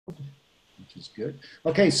which is good.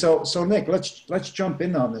 Okay, so Nick, let's jump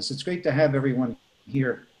in on this. It's great to have everyone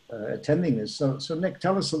here attending this. So Nick,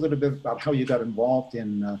 tell us a little bit about how you got involved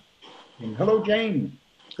in hello, Jane.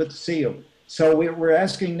 Good to see you. So we're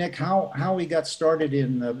asking Nick how he got started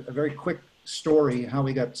in a very quick story, how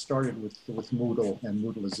he got started with Moodle and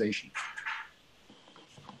Moodlization.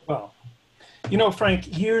 Well, you know,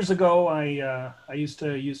 Frank, years ago, I used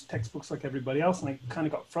to use textbooks like everybody else, and I kind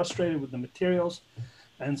of got frustrated with the materials.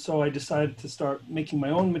 And so I decided to start making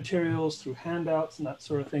my own materials through handouts and that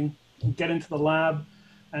sort of thing, and get into the lab.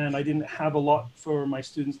 And I didn't have a lot for my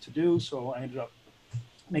students to do, so I ended up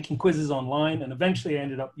making quizzes online, and eventually I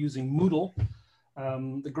ended up using Moodle.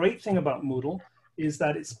 The great thing about Moodle is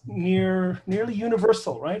that it's nearly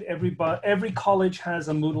universal, right? Every college has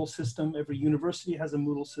a Moodle system, every university has a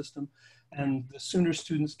Moodle system, and the sooner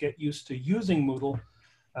students get used to using Moodle,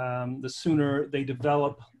 the sooner they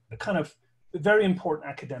develop a kind of very important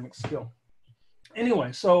academic skill.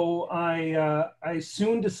 Anyway, so I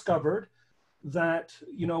soon discovered that,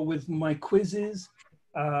 you know, with my quizzes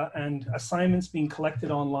and assignments being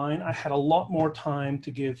collected online, I had a lot more time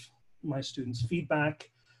to give my students feedback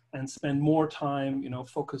and spend more time, you know,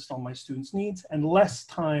 focused on my students' needs, and less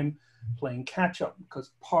time playing catch up,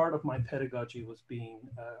 because part of my pedagogy was being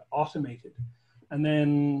automated. And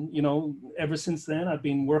then, you know, ever since then, I've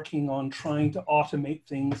been working on trying to automate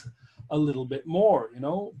things a little bit more, you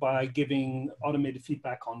know, by giving automated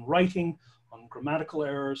feedback on writing, on grammatical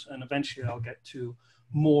errors, and eventually I'll get to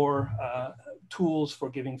more tools for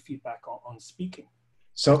giving feedback on speaking.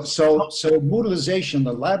 So Moodlization,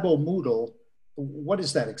 the Labo Moodle, what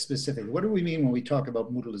is that specifically? What do we mean when we talk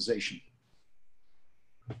about Moodlization?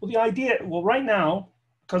 Well, the idea, well, right now,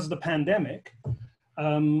 because of the pandemic,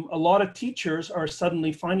 a lot of teachers are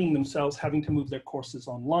suddenly finding themselves having to move their courses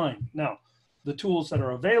online. Now, the tools that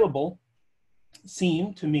are available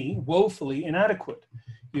seem to me woefully inadequate.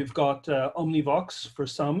 You've got Omnivox for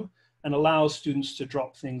some, and allows students to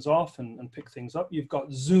drop things off and pick things up. You've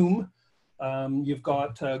got Zoom, you've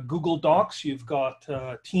got Google Docs, you've got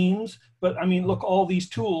Teams. But I mean, look, all these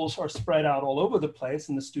tools are spread out all over the place,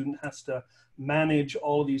 and the student has to manage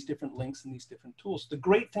all of these different links and these different tools. The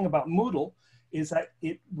great thing about Moodle is that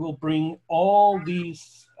it will bring all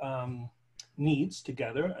these needs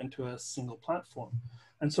together into a single platform.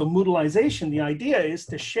 And so Moodlization, the idea is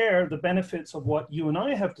to share the benefits of what you and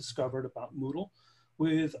I have discovered about Moodle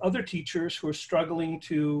with other teachers who are struggling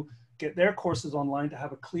to get their courses online, to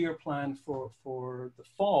have a clear plan for the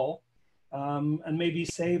fall, and maybe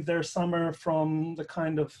save their summer from the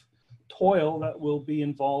kind of toil that will be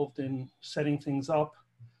involved in setting things up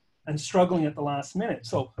and struggling at the last minute.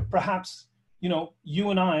 So perhaps, you know,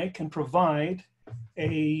 you and I can provide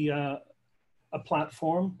a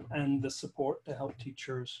platform and the support to help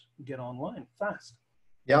teachers get online fast.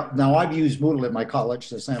 Yeah, now I've used Moodle at my college,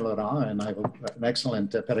 the Saint-Laurent, and I have an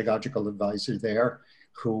excellent pedagogical advisor there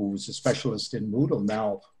who's a specialist in Moodle.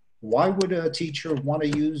 Now, why would a teacher want to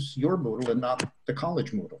use your Moodle and not the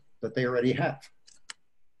college Moodle that they already have?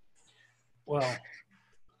 Well,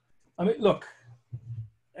 I mean, look,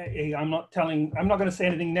 I'm not going to say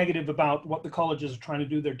anything negative about what the colleges are trying to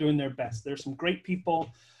do. They're doing their best. There's some great people,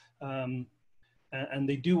 and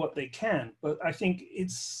they do what they can. But I think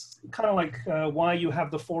it's kind of like why you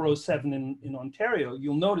have the 407 in Ontario.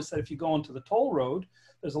 You'll notice that if you go onto the toll road,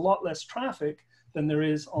 there's a lot less traffic than there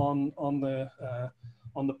is on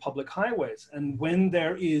the public highways. And when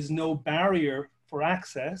there is no barrier for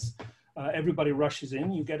access, everybody rushes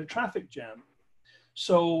in, you get a traffic jam.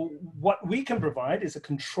 So what we can provide is a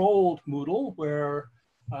controlled Moodle where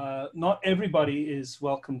not everybody is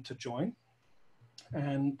welcome to join,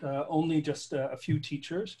 and only just a few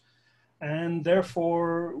teachers. And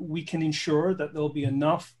therefore, we can ensure that there'll be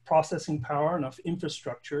enough processing power, enough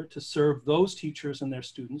infrastructure to serve those teachers and their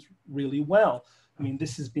students really well. I mean,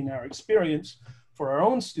 this has been our experience for our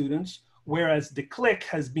own students, whereas DeClick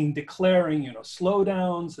has been declaring, you know,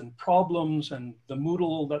 slowdowns and problems, and the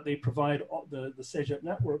Moodle that they provide, the Cegep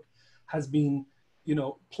network, has been, you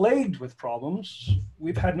know, plagued with problems.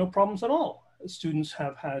 We've had no problems at all. Students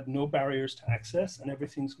have had no barriers to access, and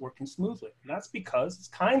everything's working smoothly. And that's because it's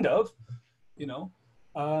kind of, you know,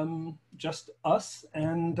 just us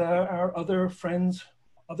and our other friends,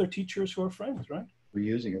 other teachers who are friends, right? We're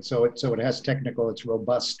using it. So it has technical, it's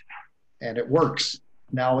robust, and it works.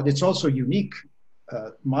 Now, it's also unique.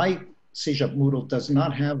 My Cegep Moodle does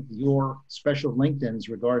not have your special LinkedIn's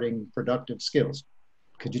regarding productive skills.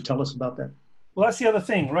 Could you tell us about that? Well, that's the other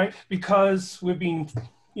thing, right? Because we've been,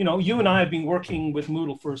 you know, you and I have been working with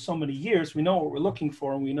Moodle for so many years. We know what we're looking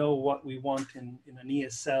for, and we know what we want in an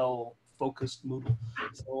ESL focused Moodle.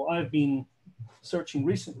 So I've been searching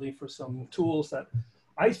recently for some tools that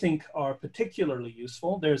I think are particularly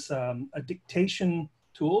useful. There's a dictation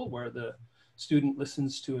tool where the student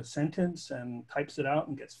listens to a sentence and types it out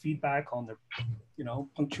and gets feedback on their,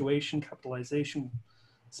 punctuation, capitalization,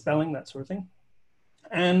 spelling, that sort of thing.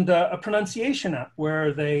 And a pronunciation app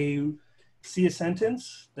where they see a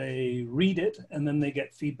sentence, they read it, and then they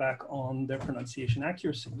get feedback on their pronunciation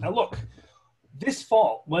accuracy. Now look, this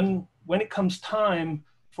fall, when it comes time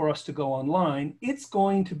for us to go online, it's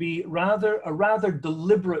going to be a rather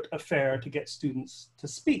deliberate affair to get students to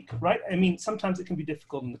speak, right? I mean, sometimes it can be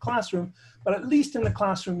difficult in the classroom, but at least in the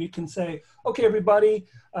classroom you can say, okay, everybody,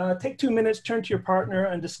 take 2 minutes, turn to your partner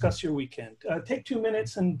and discuss your weekend. Take 2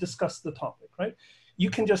 minutes and discuss the topic, right? You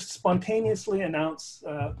can just spontaneously announce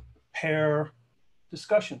pair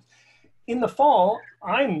discussions. In the fall,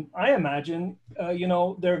 I imagine,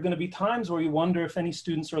 there are going to be times where you wonder if any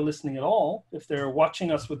students are listening at all, if they're watching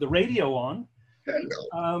us with the radio on.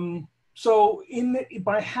 So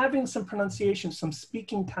by having some pronunciation, some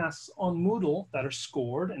speaking tasks on Moodle that are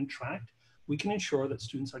scored and tracked, we can ensure that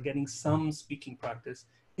students are getting some speaking practice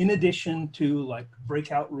in addition to like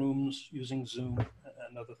breakout rooms using Zoom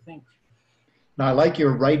and other things. Now, I like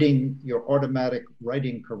your automatic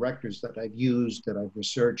writing correctors that I've used, that I've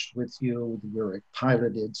researched with you, you're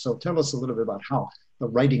piloted. So tell us a little bit about how the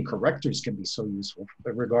writing correctors can be so useful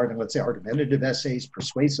regarding, let's say, argumentative essays,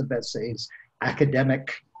 persuasive essays,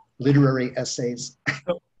 academic, literary essays.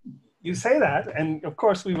 So you say that, and of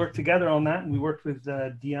course we worked together on that, and we worked with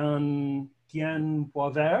Diane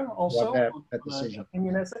Boisvert also on an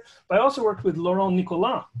opinion essay. But I also worked with Laurent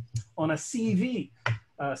Nicolas on a CV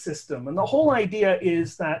system. And the whole idea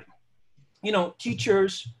is that,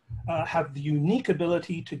 teachers have the unique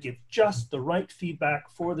ability to give just the right feedback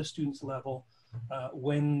for the student's level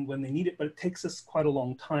when they need it, but it takes us quite a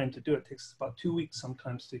long time to do it. It takes us about 2 weeks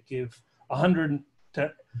sometimes to give 100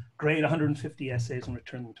 to grade 150 essays and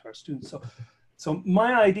return them to our students. So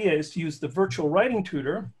my idea is to use the virtual writing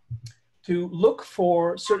tutor to look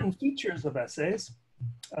for certain features of essays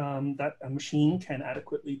that a machine can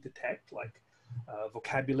adequately detect, like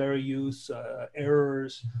vocabulary use,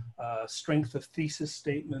 errors, strength of thesis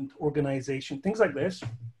statement, organization, things like this,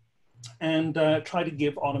 and try to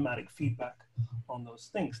give automatic feedback on those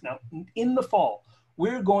things. Now, in the fall,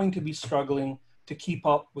 we're going to be struggling to keep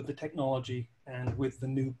up with the technology and with the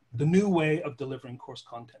new way of delivering course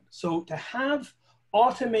content. So to have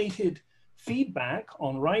automated feedback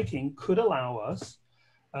on writing could allow us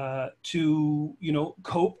to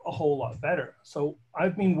cope a whole lot better. So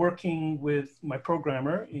I've been working with my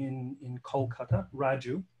programmer in Kolkata,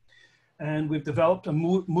 Raju, and we've developed a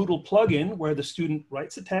Moodle plugin where the student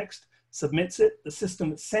writes a text, submits it, the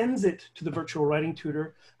system sends it to the virtual writing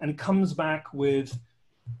tutor, and comes back with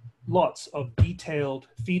lots of detailed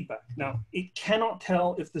feedback. Now, it cannot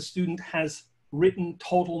tell if the student has written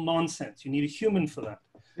total nonsense. You need a human for that.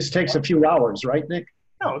 This takes a few hours, right, Nick?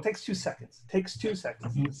 No, it takes 2 seconds. It takes 2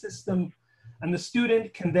 seconds. And the system and the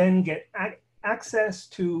student can then get access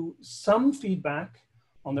to some feedback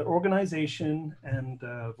on their organization and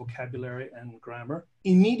vocabulary and grammar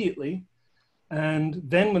immediately. And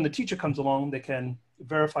then when the teacher comes along, they can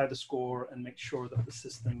verify the score and make sure that the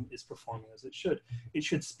system is performing as it should. It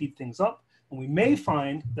should speed things up. And we may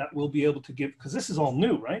find that we'll be able to give, because this is all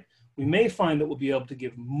new, right? We may find that we'll be able to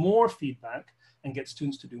give more feedback and get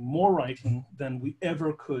students to do more writing than we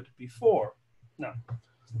ever could before. Now,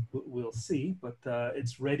 we'll see, but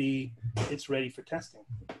it's ready for testing.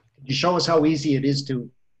 Can you show us how easy it is to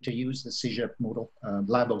use the Cegep Moodle,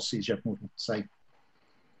 Labo Cegep Moodle site?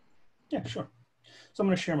 Yeah, sure. So I'm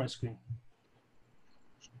going to share my screen.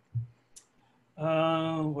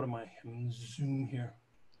 What am I? I'm in Zoom here.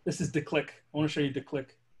 This is Declic. I want to show you Declic.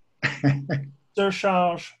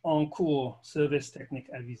 Surcharge en cours, service technique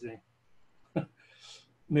avisé.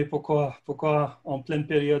 Mais pourquoi en pleine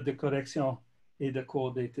période de correction et de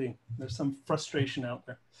cours d'été? There's some frustration out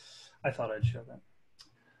there. I thought I'd share that.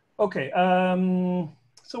 Okay,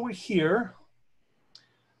 so we're here.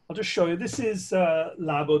 I'll just show you. This is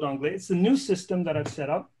Labodanglais. It's a new system that I've set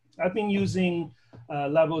up. I've been using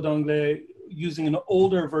Labodanglais using an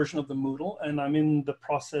older version of the Moodle, and I'm in the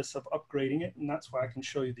process of upgrading it, and that's why I can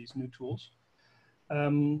show you these new tools.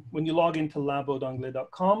 When you log into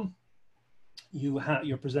labodanglais.com,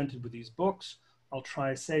 you're presented with these books. I'll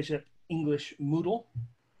try Cegep English Moodle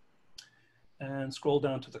and scroll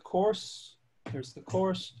down to the course. Here's the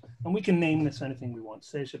course, and we can name this anything we want.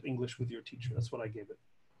 Cegep English with your teacher. That's what I gave it.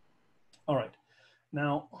 All right,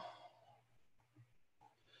 now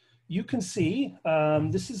you can see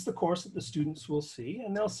this is the course that the students will see,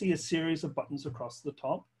 and they'll see a series of buttons across the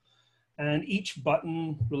top. And each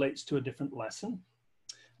button relates to a different lesson.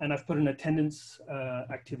 And I've put an attendance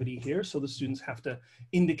activity here, so the students have to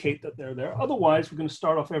indicate that they're there. Otherwise, we're going to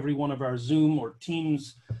start off every one of our Zoom or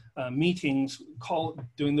Teams meetings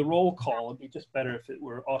doing the roll call. It'd be just better if it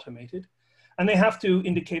were automated. And they have to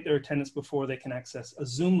indicate their attendance before they can access a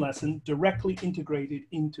Zoom lesson directly integrated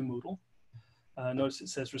into Moodle. Notice it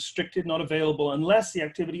says restricted, not available, unless the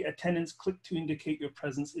activity attendance click to indicate your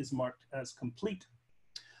presence is marked as complete.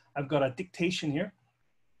 I've got a dictation here.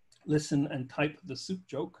 Listen and type the soup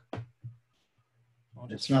joke.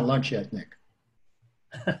 It's not lunch yet, Nick.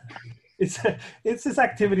 It's this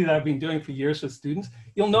activity that I've been doing for years with students.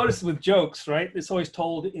 You'll notice with jokes, right? It's always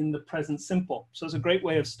told in the present simple. So it's a great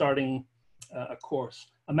way of starting a course.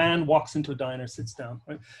 A man walks into a diner, sits down,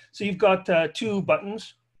 right? So you've got two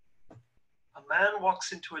buttons. A man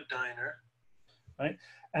walks into a diner, right?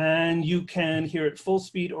 And you can hear it full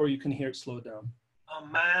speed or you can hear it slowed down. A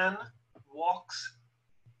man walks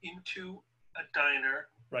into a diner,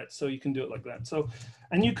 right? So you can do it like that. So,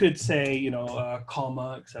 and you could say, you know,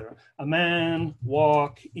 comma, etc. A man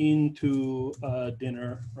walk into a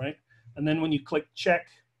dinner, right? And then when you click check,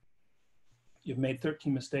 you've made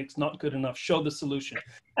 13 mistakes, not good enough, show the solution.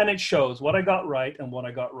 And it shows what I got right and what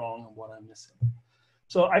I got wrong and what I'm missing.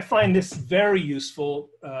 So I find this very useful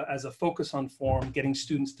as a focus on form, getting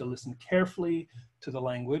students to listen carefully to the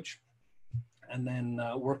language, and then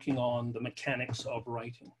working on the mechanics of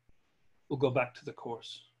writing. We'll go back to the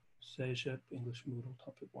course. Cegep, English Moodle,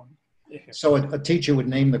 topic 1. So a teacher would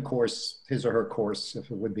name the course, his or her course,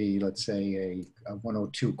 if it would be, let's say, a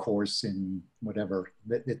 102 course in whatever.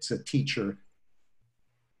 It's a teacher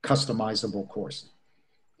customizable course.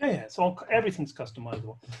 Yeah, it's all, everything's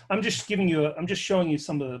customizable. I'm just showing you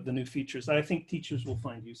some of the new features that I think teachers will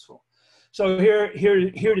find useful. So here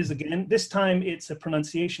it is again. This time it's a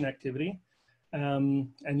pronunciation activity. And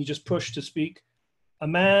you just push to speak. A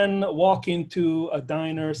man walk into a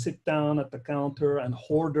diner, sit down at the counter and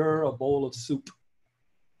order a bowl of soup.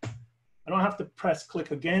 I don't have to press click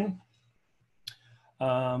again.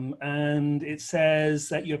 And it says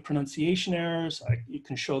that you have pronunciation errors. You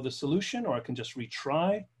can show the solution or I can just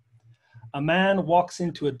retry. A man walks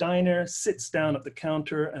into a diner, sits down at the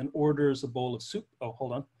counter and orders a bowl of soup. Oh,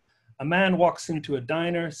 hold on. A man walks into a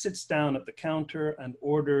diner, sits down at the counter and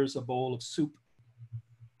orders a bowl of soup.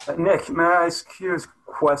 Nick, may I ask you a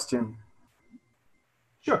question?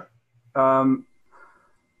 Sure. And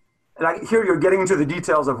here you're getting into the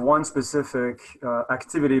details of one specific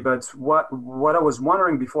activity, but what I was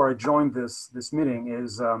wondering before I joined this meeting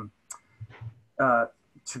is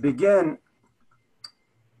to begin,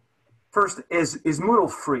 first, is Moodle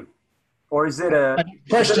free? Or is it a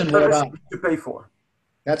question to pay for?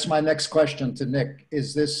 That's my next question to Nick.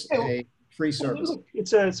 Is this a free service?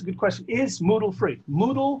 It's a good question. Is Moodle free?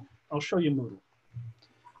 Moodle, I'll show you Moodle.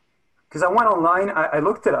 Because I went online, I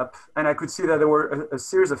looked it up, and I could see that there were a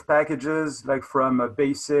series of packages, like from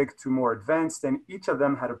basic to more advanced, and each of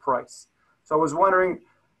them had a price. So I was wondering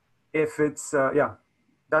if it's, yeah,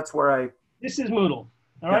 that's where I... This is Moodle,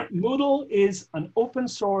 all right? Yeah. Moodle is an open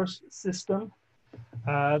source system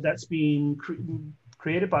that's been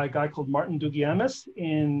created by a guy called Martin Dougiamis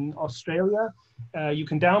in Australia. You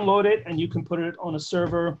can download it and you can put it on a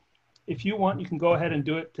server. If you want, you can go ahead and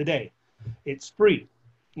do it today. It's free.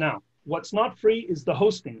 Now, what's not free is the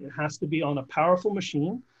hosting. It has to be on a powerful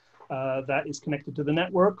machine that is connected to the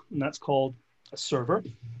network, and that's called a server.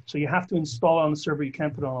 So you have to install it on the server. You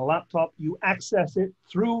can't put it on a laptop. You access it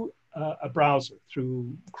through a browser,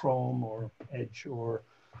 through Chrome or Edge or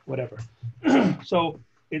whatever. So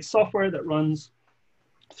it's software that runs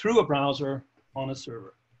through a browser on a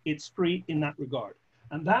server. It's free in that regard.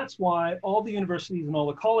 And that's why all the universities and all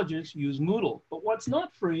the colleges use Moodle. But what's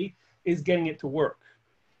not free is getting it to work,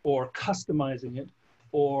 or customizing it,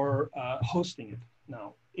 or hosting it.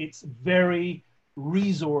 Now, it's very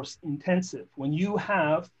resource intensive. When you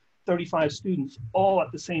have 35 students all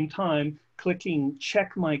at the same time clicking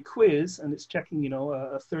check my quiz, and it's checking, you know,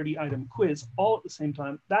 a 30-item quiz all at the same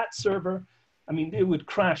time, that server, I mean, it would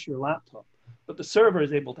crash your laptop. But the server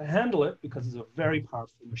is able to handle it because it's a very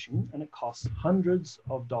powerful machine, and it costs hundreds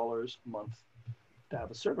of dollars a month to have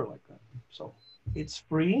a server like that. So it's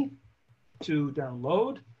free to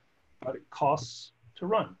download, but it costs to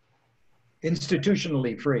run.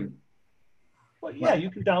 Institutionally free. Well, yeah, you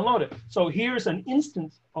can download it. So here's an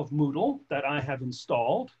instance of Moodle that I have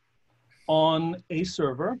installed on a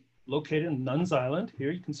server located in Nuns Island.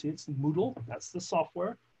 Here you can see it's Moodle. That's the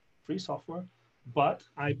software, free software. But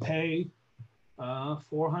I pay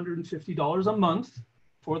 $450 a month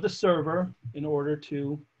for the server in order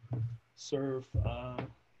to serve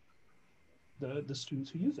the students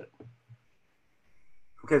who use it.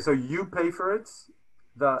 Okay, so you pay for it.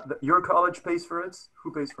 Your college pays for it.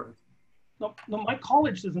 Who pays for it? No, no, my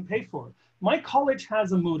college doesn't pay for it. My college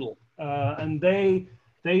has a Moodle, and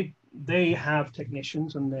they have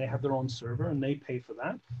technicians and they have their own server and they pay for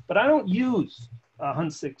that. But I don't use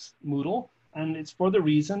Ahuntsic's Moodle, and it's for the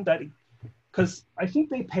reason that because I think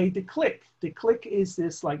they pay Declick. Declick is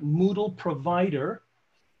this like Moodle provider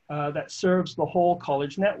that serves the whole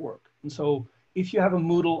college network. And so if you have a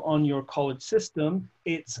Moodle on your college system,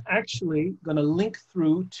 it's actually going to link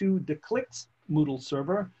through to Declick's Moodle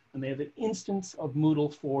server, and they have an instance of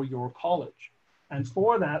Moodle for your college. And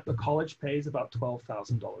for that, the college pays about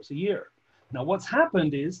 $12,000 a year. Now, what's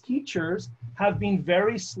happened is teachers have been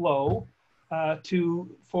very slow to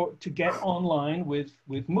get online with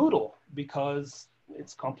Moodle because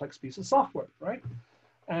it's a complex piece of software, right?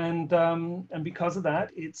 And because of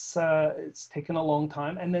that, it's taken a long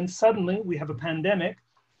time. And then suddenly we have a pandemic.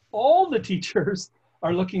 All the teachers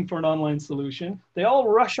are looking for an online solution. They all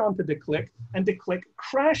rush onto Declick, and Declick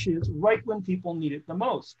crashes right when people need it the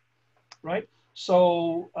most, right?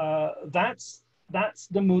 So that's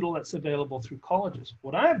the Moodle that's available through colleges.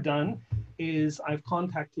 What I've done is I've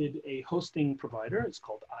contacted a hosting provider. It's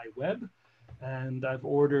called iWeb. And I've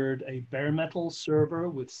ordered a bare metal server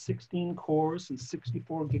with 16 cores and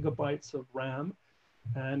 64 gigabytes of RAM.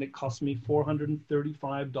 And it cost me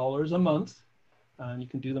 $435 a month. And you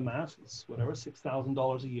can do the math, it's whatever,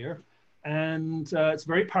 $6,000 a year. And it's a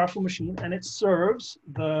very powerful machine, and it serves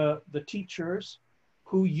the teachers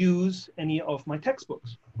who use any of my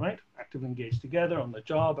textbooks, right? Active Engaged Together, On the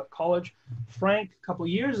Job, at college. Frank, a couple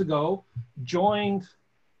of years ago, joined.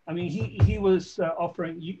 I mean, he was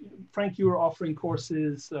offering, Frank, you were offering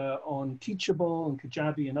courses on Teachable and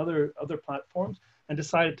Kajabi and other platforms, and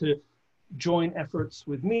decided to join efforts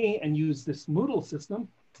with me and use this Moodle system.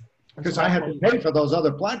 Because I had to pay for those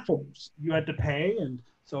other platforms. You had to pay, and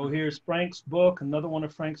so here's Frank's book, another one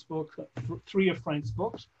of Frank's books, 3 of Frank's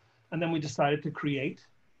books, and then we decided to create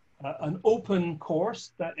an open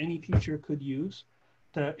course that any teacher could use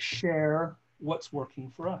to share what's working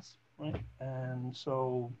for us, right? And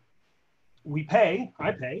so we pay,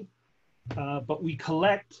 I pay, but we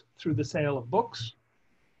collect through the sale of books.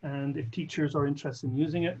 And if teachers are interested in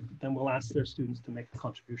using it, then we'll ask their students to make a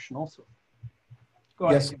contribution also. Go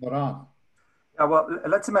ahead. Yes, Laurent. Yeah, well,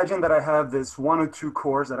 let's imagine that I have this 1 or 2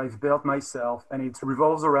 course that I've built myself, and it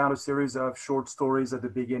revolves around a series of short stories at the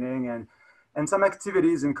beginning and some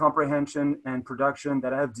activities in comprehension and production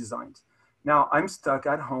that I have designed. Now, I'm stuck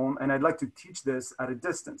at home, and I'd like to teach this at a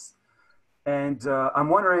distance. And I'm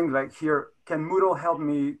wondering, like here, can Moodle help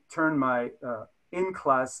me turn my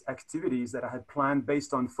in-class activities that I had planned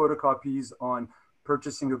based on photocopies, on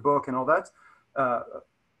purchasing a book and all that,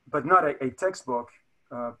 but not a textbook,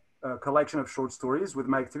 a collection of short stories with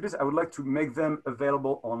my activities. I would like to make them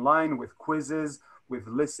available online with quizzes, with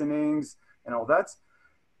listenings and all that.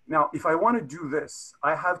 Now, if I want to do this,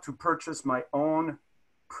 I have to purchase my own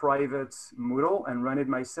private Moodle and run it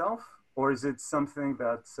myself? Or is it something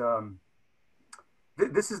that,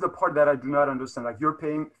 this is the part that I do not understand. Like you're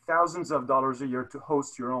paying thousands of dollars a year to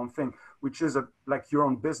host your own thing, which is like your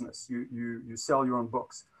own business. You sell your own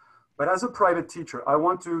books. But as a private teacher, I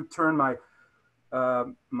want to turn my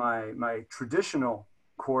my traditional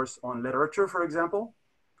course on literature, for example,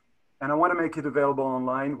 and I want to make it available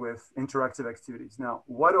online with interactive activities. Now,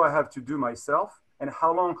 what do I have to do myself, and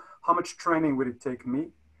how much training would it take me,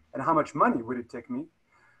 and how much money would it take me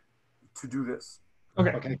to do this?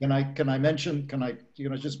 Okay. Okay. Can I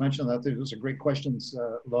just mention that? Those are great questions,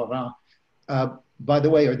 Laurent. By the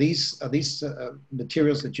way, are these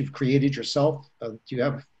materials that you've created yourself? Do you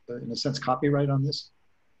have, in a sense, copyright on this?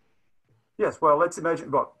 Yes. Well, let's imagine.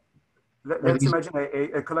 Well, let's imagine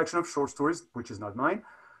a collection of short stories, which is not mine,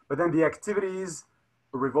 but then the activities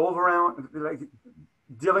revolve around like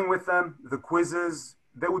dealing with them. The quizzes,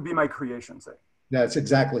 that would be my creation, say. That's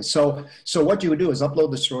exactly. So what you would do is upload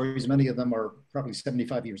the stories. Many of them are probably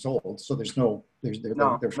 75 years old. So they're no,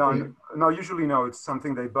 usually no. It's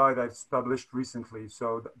something they buy that's published recently.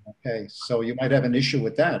 So. Okay. So you might have an issue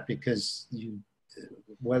with that because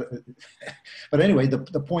but anyway,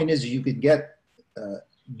 the point is you could get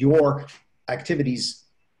your activities,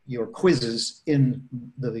 your quizzes in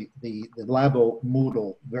the Labo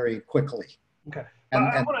Moodle very quickly. Okay.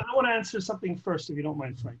 I want to answer something first, if you don't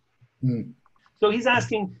mind, Frank. So he's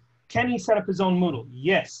asking, can he set up his own Moodle?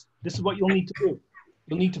 Yes. This is what you'll need to do.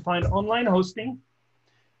 You'll need to find online hosting.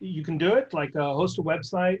 You can do it, like host a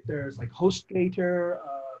website. There's like HostGator,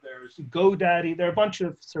 there's GoDaddy. There are a bunch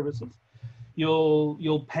of services.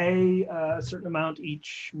 You'll pay a certain amount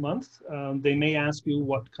each month. They may ask you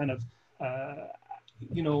what kind of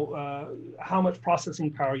you know, how much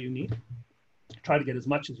processing power you need. Try to get as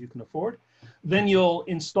much as you can afford. Then you'll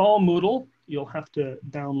install Moodle. You'll have to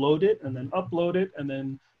download it and then upload it, and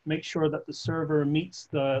then make sure that the server meets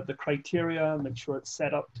the criteria, make sure it's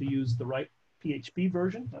set up to use the right PHP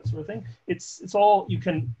version, that sort of thing. It's all,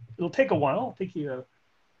 it'll take a while. It'll take you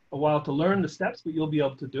a while to learn the steps, but you'll be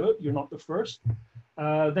able to do it. You're not the first.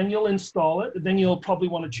 Then you'll install it. Then you'll probably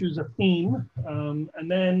want to choose a theme.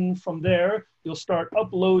 And then from there, you'll start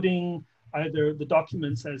uploading either the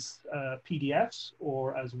documents as PDFs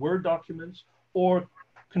or as Word documents, or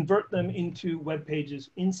convert them into web pages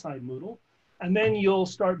inside Moodle. And then you'll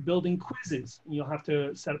start building quizzes. You'll have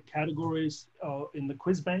to set up categories in the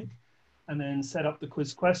quiz bank, and then set up the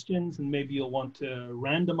quiz questions, and maybe you'll want to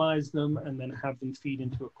randomize them and then have them feed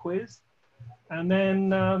into a quiz. And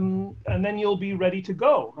then you'll be ready to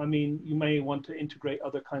go. I mean, you may want to integrate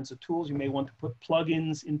other kinds of tools. You may want to put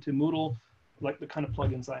plugins into Moodle, like the kind of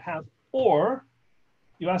plugins I have. Or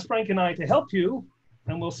you ask Frank and I to help you,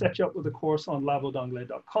 and we'll set you up with a course on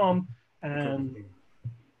labodanglais.com. And,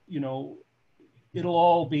 you know,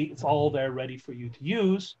 it's all there ready for you to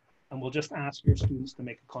use. And we'll just ask your students to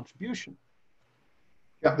make a contribution.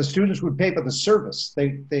 Yeah, the students would pay for the service.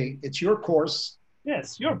 It's your course.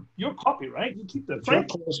 Yes, your copyright. You keep the your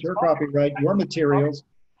course, your copyright, your materials,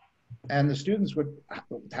 and the students would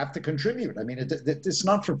have to contribute. I mean, it's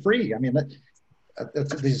not for free. I mean,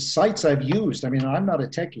 the sites I've used, I mean, I'm not a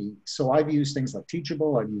techie, so I've used things like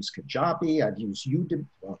Teachable, I've used Cegep, I've used Udemy.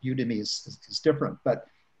 Well, Udemy is different, but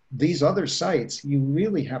these other sites, you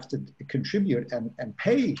really have to contribute and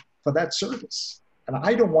pay for that service. And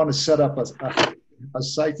I don't want to set up a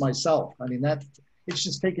site myself. I mean, it's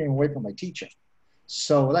just taking away from my teaching.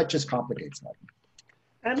 So that just complicates that.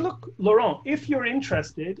 And look, Laurent, if you're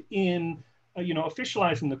interested in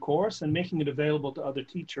officializing the course and making it available to other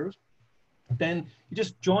teachers, then you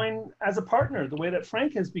just join as a partner, the way that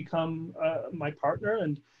Frank has become my partner,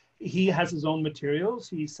 and he has his own materials,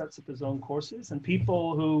 he sets up his own courses, and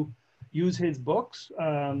people who use his books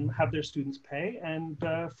have their students pay, and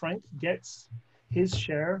Frank gets his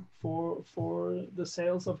share for the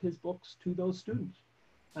sales of his books to those students.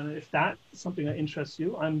 And if that's something that interests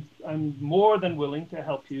you, I'm more than willing to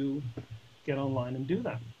help you get online and do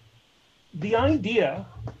that. The idea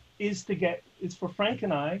is for Frank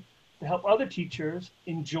and I to help other teachers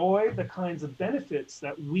enjoy the kinds of benefits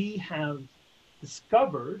that we have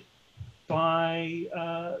discovered by,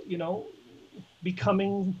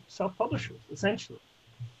 becoming self-publishers, essentially,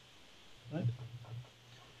 right?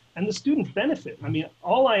 And the students benefit. I mean,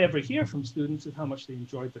 all I ever hear from students is how much they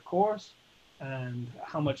enjoyed the course and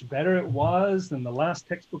how much better it was than the last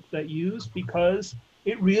textbook that used, because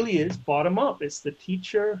it really is bottom up. It's the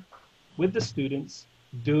teacher with the students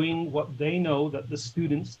doing what they know that the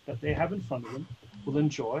students that they have in front of them will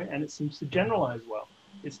enjoy, and it seems to generalize well.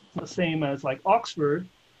 It's the same as like Oxford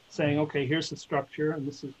saying, okay, here's the structure and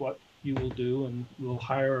this is what you will do, and we'll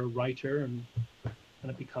hire a writer, and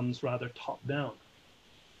it becomes rather top down.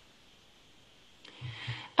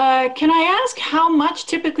 Can I ask how much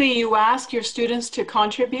typically you ask your students to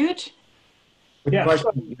contribute? Good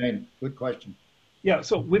question, Jane. Good question. Yeah,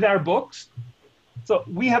 so with our books, so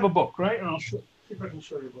we have a book, right? And I'll see if I can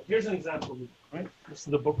show you a book. Here's an example of the book, right? This is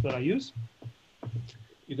the book that I use.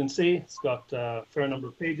 You can see it's got a fair number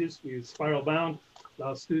of pages. We use spiral bound,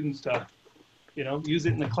 allows students to, use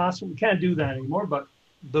it in the classroom. We can't do that anymore, but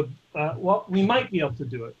well, we might be able to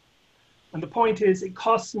do it. And the point is, it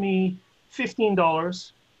costs me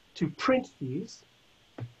 $15 to print these,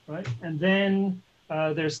 right? And then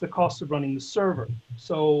there's the cost of running the server.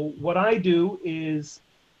 So what I do is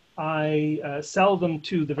I sell them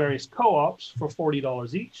to the various co-ops for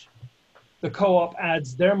 $40 each. The co-op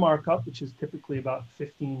adds their markup, which is typically about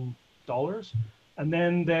 $15. And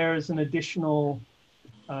then there's an additional,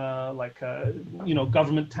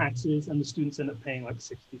 government taxes, and the students end up paying like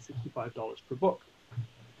 $60, $65 per book.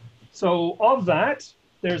 So of that,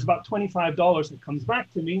 there's about $25 that comes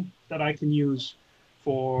back to me that I can use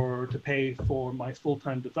to pay for my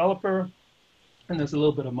full-time developer. And there's a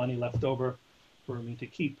little bit of money left over for me to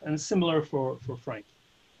keep. And it's similar for Frank,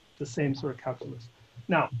 the same sort of calculus.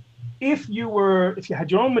 Now, if you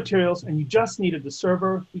had your own materials and you just needed the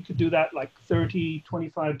server, you could do that like $30,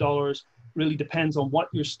 $25. Really depends on what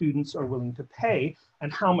your students are willing to pay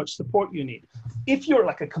and how much support you need. If you're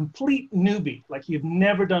like a complete newbie, like you've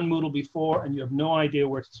never done Moodle before and you have no idea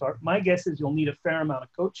where to start, my guess is you'll need a fair amount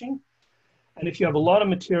of coaching. And if you have a lot of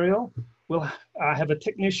material, I have a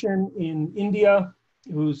technician in India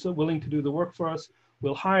who's willing to do the work for us.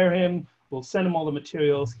 We'll hire him, we'll send him all the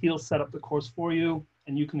materials, he'll set up the course for you,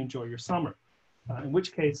 and you can enjoy your summer. in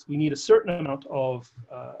which case we need a certain amount of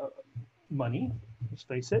money, let's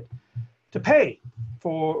face it, to pay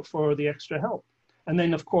for the extra help. And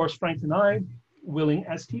then of course, Frank and I, willing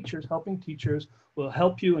as teachers, helping teachers, will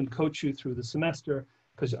help you and coach you through the semester,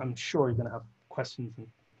 because I'm sure you're gonna have questions and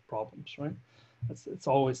problems, right? It's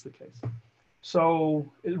always the case. So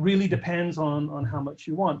it really depends on how much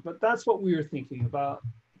you want, but that's what we were thinking about,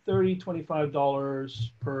 $30,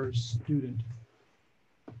 $25 per student.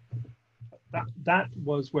 That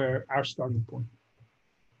was where our starting point.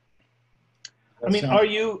 I mean, are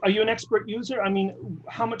you an expert user? I mean,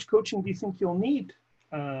 how much coaching do you think you'll need,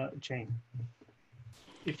 Jane,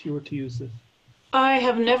 if you were to use this? I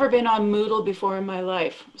have never been on Moodle before in my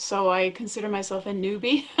life, so I consider myself a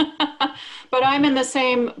newbie. But I'm in the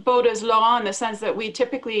same boat as Laurent in the sense that we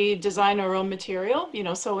typically design our own material, you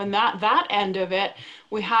know, so in that end of it,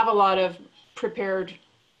 we have a lot of prepared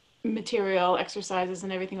material, exercises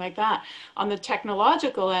and everything like that. On the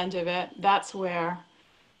technological end of it, that's where,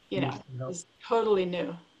 you know, it's totally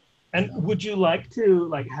new. And would you like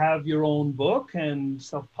to have your own book and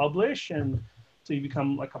self-publish, and so you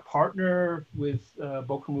become like a partner with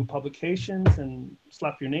Bonkowski Publications and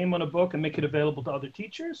slap your name on a book and make it available to other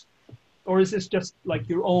teachers? Or is this just like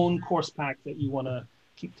your own course pack that you want to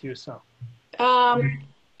keep to yourself?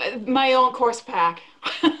 My own course pack.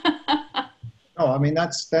 No, I mean,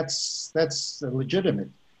 that's legitimate.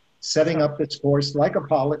 Setting up this course like a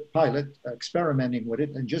pilot, experimenting with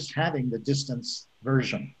it, and just having the distance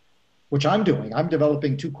version, which I'm doing. I'm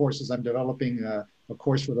developing two courses. I'm developing a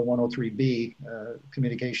course for the 103B,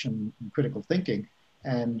 Communication and Critical Thinking.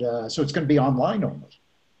 And so it's going to be online only.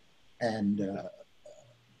 And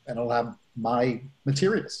I'll have my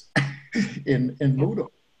materials in Moodle.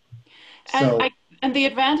 And the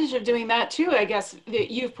advantage of doing that too, I guess,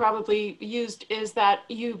 that you've probably used is that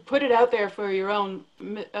you put it out there for your own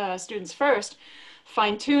students first,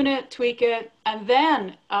 fine tune it, tweak it, and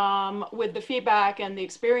then with the feedback and the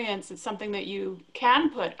experience, it's something that you can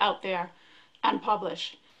put out there and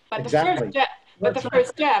publish. But exactly. the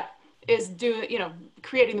first step is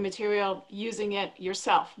creating the material, using it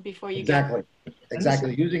yourself before you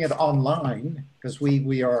Exactly, using it online, because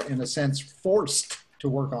we are in a sense forced to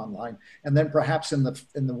work online, and then perhaps in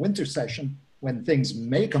the winter session, when things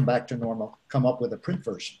may come back to normal, come up with a print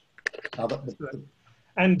version.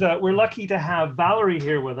 And we're lucky to have Valerie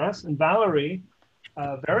here with us, and Valerie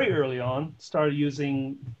very early on started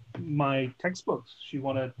using my textbooks. She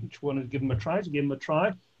wanted to give them a try. She gave them a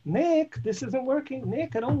try. Nick, this isn't working.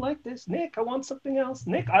 Nick, I don't like this. Nick, I want something else.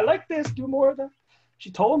 Nick, I like this. Do more of that. She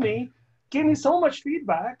told me, gave me so much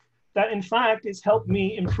feedback that in fact it's helped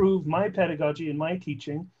me improve my pedagogy and my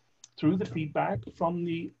teaching through the feedback from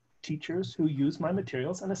the teachers who use my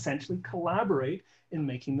materials and essentially collaborate in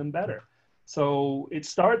making them better. So it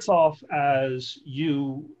starts off as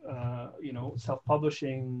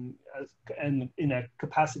self-publishing and in a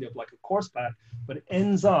capacity of like a course pack, but it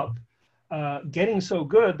ends up getting so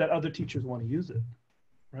good that other teachers want to use it,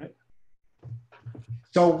 right?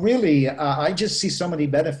 So really, I just see so many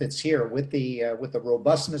benefits here with the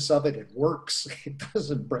robustness of it. It works. It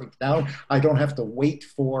doesn't break down. I don't have to wait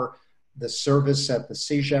for the service at the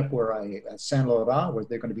Cegep at Saint-Laurent, where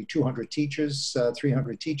there are going to be 200 teachers,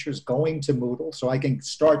 300 teachers going to Moodle. So I can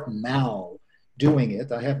start now doing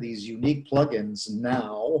it. I have these unique plugins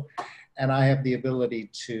now, and I have the ability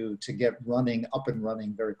to get up and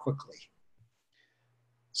running very quickly.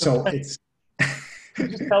 So it's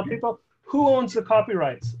just tell people, who owns the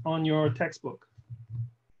copyrights on your textbook?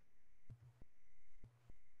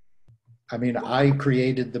 I mean, I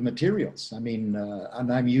created the materials. I mean,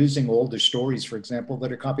 and I'm using older stories, for example,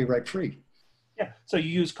 that are copyright free. Yeah, so you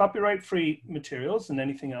use copyright free materials, and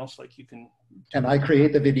anything else like you can. And I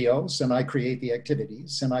create the videos, and I create the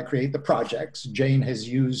activities, and I create the projects. Jane has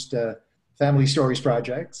used Family Stories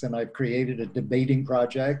projects, and I've created a debating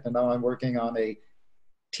project, and now I'm working on a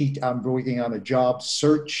job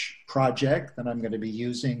search project that I'm going to be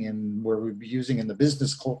using we'll be using in the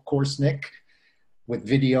business course, Nick, with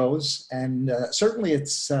videos. And certainly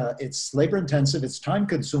it's labor intensive. It's time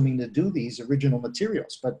consuming to do these original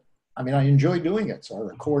materials, but I mean, I enjoy doing it. So I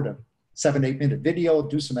record a 7-8 minute video,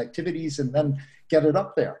 do some activities, and then get it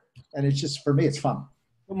up there. And it's just, for me, it's fun.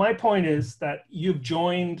 Well, my point is that you've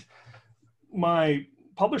joined my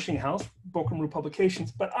publishing house, Bonkowski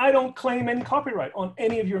Publications, but I don't claim any copyright on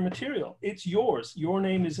any of your material. It's yours. Your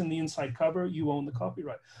name is in the inside cover. You own the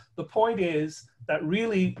copyright. The point is that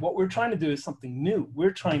really what we're trying to do is something new.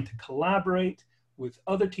 We're trying to collaborate with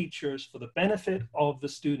other teachers for the benefit of the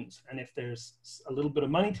students. And if there's a little bit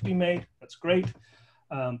of money to be made, that's great.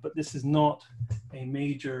 but this is not a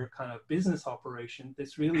major kind of business operation.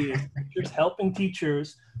 This really is teachers helping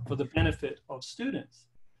teachers for the benefit of students.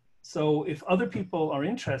 So if other people are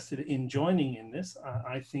interested in joining in this,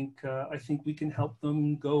 I think we can help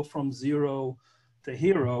them go from zero to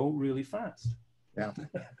hero really fast. Yeah.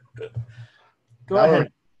 Go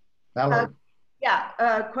ahead. Valerie.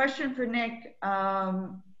 Yeah, question for Nick,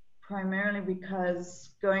 primarily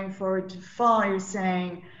because going forward to fall, you're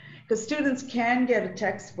saying, because students can get a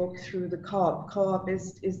textbook through the co-op. Co-op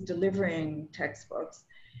is delivering textbooks.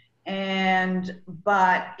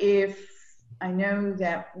 But if I know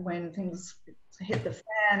that when things hit the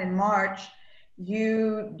fan in March,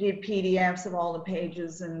 you did PDFs of all the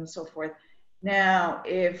pages and so forth. Now,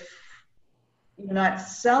 if you're not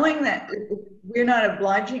selling that, if we're not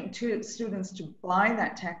obliging students to buy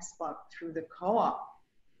that textbook through the co-op,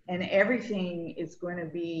 and everything is going to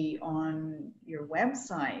be on your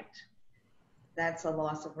website, that's a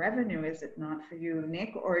loss of revenue, is it not for you,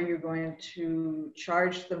 Nick? Or are you going to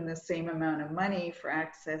charge them the same amount of money for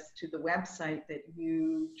access to the website that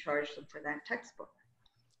you charge them for that textbook?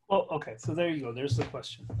 Well, okay, so there you go. There's the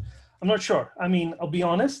question. I'm not sure. I mean, I'll be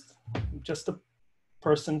honest, I'm just a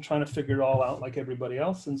person trying to figure it all out like everybody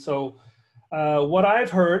else. And so what I've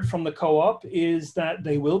heard from the co-op is that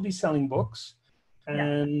they will be selling books.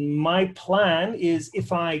 And my plan is,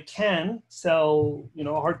 if I can sell, you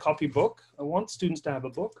know, a hard copy book, I want students to have a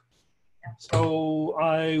book. So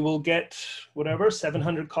I will get whatever,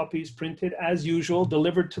 700 copies printed as usual,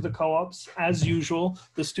 delivered to the co-ops as usual.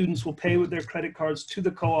 The students will pay with their credit cards to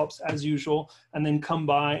the co-ops as usual, and then come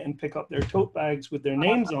by and pick up their tote bags with their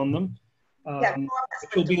names on them.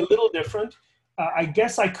 Which will be a little different. I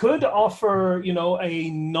guess I could offer, you know,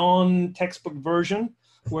 a non-textbook version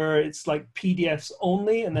where it's like PDFs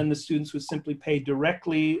only, and then the students would simply pay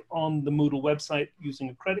directly on the Moodle website using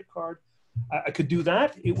a credit card. I could do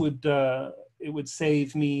that. It would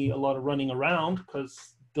save me a lot of running around,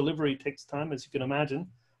 because delivery takes time, as you can imagine.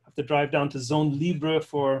 I have to drive down to Zone Libre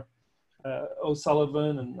for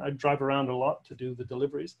O'Sullivan, and I drive around a lot to do the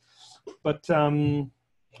deliveries. But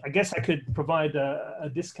I guess I could provide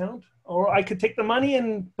a discount, or I could take the money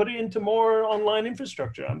and put it into more online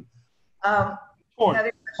infrastructure.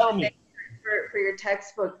 Another question for your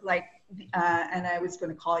textbook, like, and I was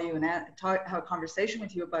going to call you and have a conversation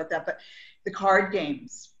with you about that, but the card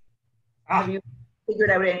games, have you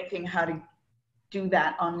figured out anything how to do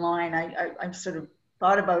that online? I've sort of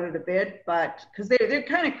thought about it a bit, but because they're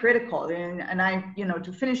kind of critical, and I, you know,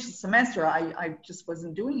 to finish the semester, I just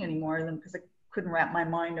wasn't doing any more of them because I couldn't wrap my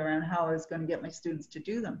mind around how I was going to get my students to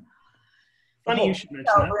do them. Funny you should mention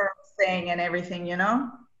that. Saying and everything, you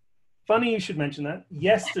know? Funny you should mention that.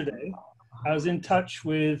 Yesterday, I was in touch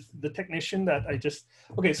with the technician that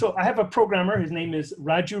okay, so I have a programmer, his name is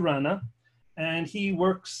Raju Rana, and he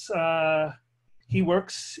works at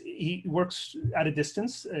a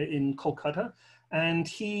distance in Kolkata, and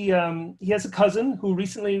he has a cousin who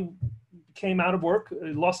recently came out of work,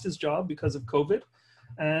 lost his job because of COVID,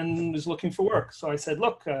 and was looking for work. So I said,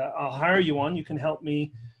 look, I'll hire you on. You can help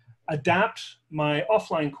me adapt my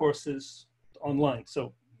offline courses online.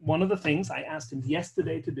 So one of the things I asked him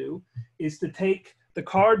yesterday to do is to take the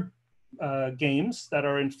card games that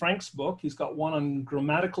are in Frank's book. He's got one on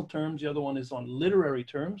grammatical terms. The other one is on literary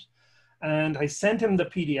terms. And I sent him the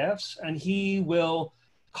PDFs, and he will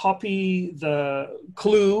copy the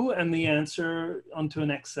clue and the answer onto an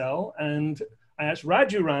Excel. And I asked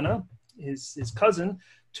Raju Rana, his cousin,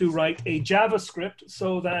 to write a JavaScript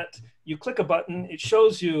so that you click a button, it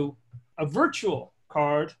shows you a virtual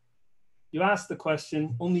card. You ask the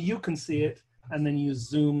question, only you can see it, and then you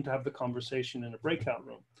Zoom to have the conversation in a breakout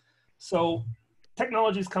room. So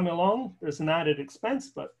technology is coming along. There's an added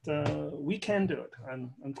expense, but we can do it.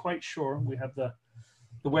 I'm quite sure we have the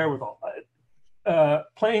wherewithal.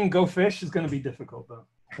 Playing Go Fish is going to be difficult, though.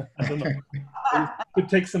 I don't know. It could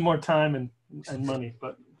take some more time and money,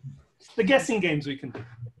 but the guessing games we can do.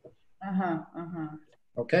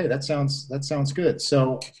 Okay, that sounds good.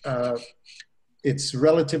 So it's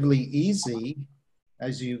relatively easy,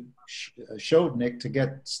 as you showed, Nick, to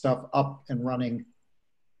get stuff up and running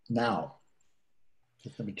now.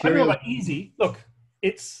 The material. I don't know about easy. Look,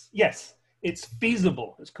 it's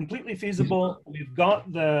feasible. It's completely feasible. We've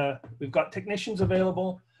got technicians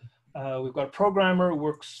available. We've got a programmer who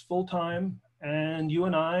works full time, and you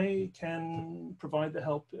and I can provide the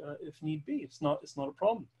help if need be. It's not a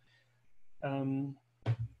problem.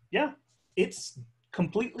 Yeah, it's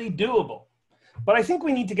completely doable. But I think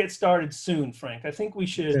we need to get started soon, Frank. I think we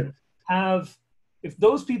should have, if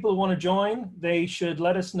those people want to join, they should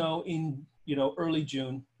let us know in, early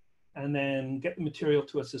June. and then get the material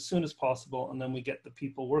to us as soon as possible, and then we get the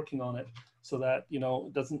people working on it so that, you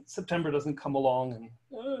know, September doesn't come along and,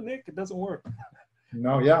 oh, Nick, it doesn't work.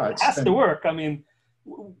 No, yeah, It has to work. I mean,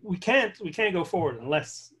 we can't go forward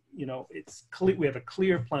unless, you know, it's clear, we have a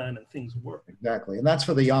clear plan and things work. Exactly, and that's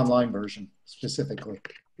for the online version specifically.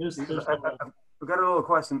 I've got a little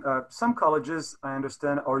question. Some colleges, I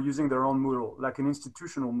understand, are using their own Moodle, like an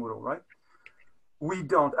institutional Moodle, right? We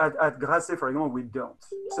don't. At Grasset, for example, we don't.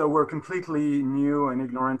 So we're completely new and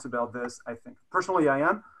ignorant about this, I think. Personally, I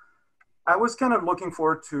am. I was kind of looking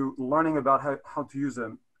forward to learning about how to use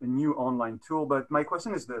a new online tool, but my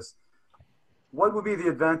question is this. What would be the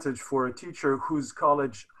advantage for a teacher whose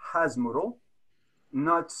college has Moodle,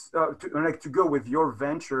 not to go with your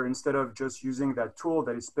venture instead of just using that tool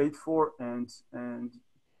that is paid for and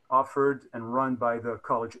offered and run by the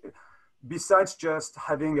college, besides just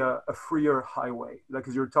having a freer highway? Like,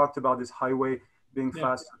 as you talked about this highway being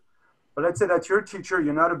faster. But let's say that your teacher,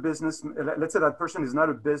 you're not a business, let's say that person is not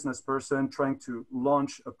a business person trying to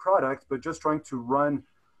launch a product, but just trying to run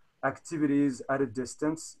activities at a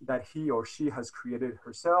distance that he or she has created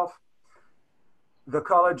herself. The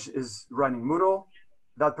college is running Moodle.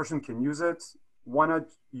 That person can use it. Why not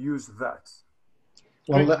use that?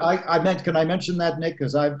 Well, can I mention that, Nick?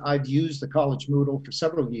 Because I've used the college Moodle for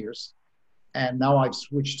several years, and now I've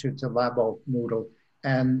switched to Labo Moodle.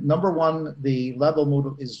 And number one, the Labo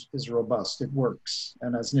Moodle is robust. It works.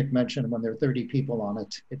 And as Nick mentioned, when there are 30 people on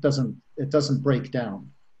it, it doesn't break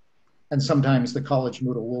down. And sometimes the college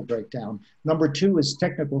Moodle will break down. Number two is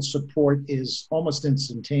technical support is almost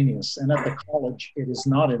instantaneous. And at the college, it is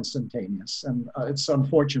not instantaneous. And it's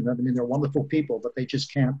unfortunate. I mean, they're wonderful people, but they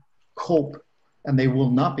just can't cope. And they will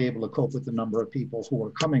not be able to cope with the number of people who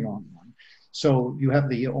are coming online. So you have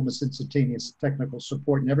the almost instantaneous technical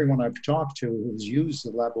support. And everyone I've talked to who's used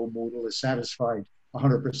the Labo Moodle is satisfied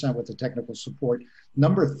 100% with the technical support.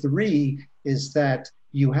 Number three is that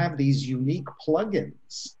you have these unique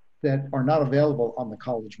plugins that are not available on the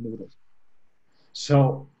college Moodle.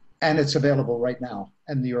 So, and it's available right now.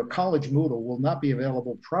 And your college Moodle will not be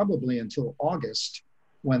available probably until August,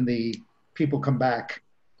 when the people come back.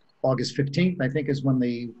 August 15th, I think, is when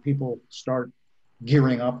the people start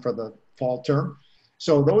gearing up for the fall term.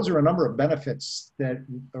 So those are a number of benefits that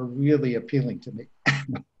are really appealing to me.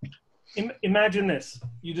 Imagine this.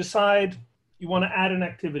 You decide you want to add an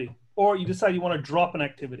activity, or you decide you want to drop an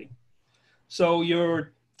activity. So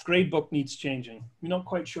your gradebook needs changing. You're not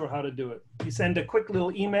quite sure how to do it. You send a quick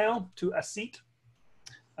little email to Ahuntsic,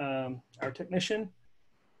 our technician.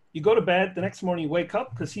 You go to bed. The next morning you wake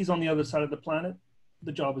up because he's on the other side of the planet.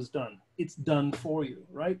 The job is done. It's done for you,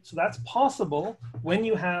 right? So that's possible when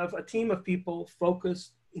you have a team of people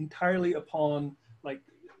focused entirely upon like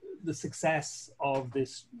the success of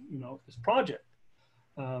this, you know, this project,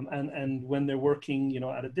 and when they're working, you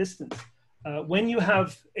know, at a distance. When you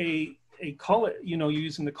have a college, you know, you're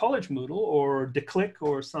using the college Moodle or Declick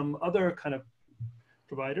or some other kind of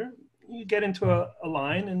provider, you get into a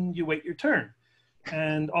line and you wait your turn,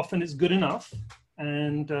 and often it's good enough.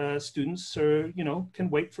 And students are, you know,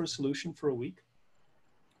 can wait for a solution for a week,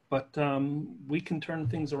 but we can turn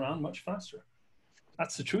things around much faster.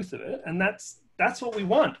 That's the truth of it, and that's what we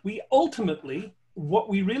want. We ultimately, what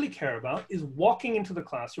we really care about is walking into the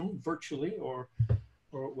classroom virtually or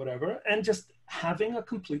whatever, and just having a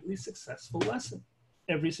completely successful lesson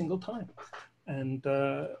every single time. And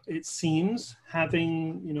it seems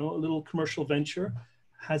having, you know, a little commercial venture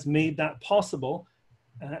has made that possible.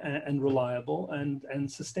 And reliable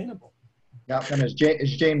and sustainable. Yeah, and as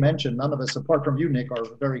Jane mentioned, none of us, apart from you, Nick, are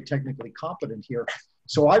very technically competent here.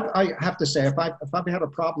 So I have to say, if I've had a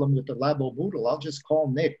problem with the Labo Moodle, I'll just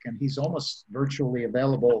call Nick, and he's almost virtually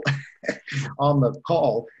available on the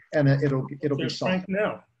call, and it'll be solved. Frank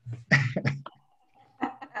now.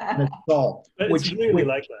 And it's solved. But it's really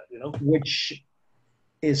like that, you know. Which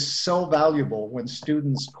is so valuable when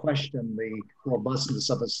students question the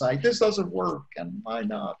robustness of a site. This doesn't work, and why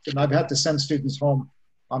not? And I've had to send students home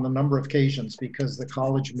on a number of occasions because the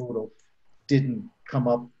college Moodle didn't come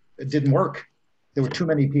up, it didn't work. There were too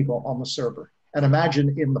many people on the server. And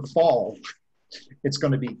imagine in the fall, it's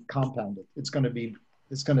going to be compounded. It's going to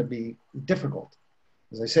be difficult.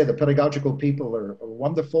 As I say, the pedagogical people are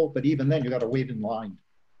wonderful, but even then you got to wait in line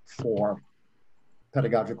for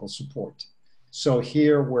pedagogical support. So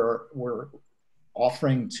here we're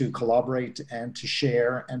offering to collaborate and to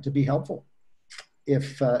share and to be helpful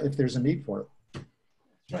if there's a need for it.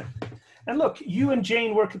 Right. And look, you and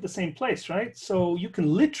Jane work at the same place, right? So you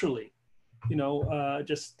can literally, you know,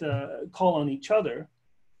 just call on each other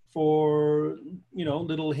for, you know,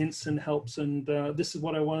 little hints and helps. And this is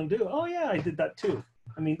what I want to do. Oh yeah, I did that too.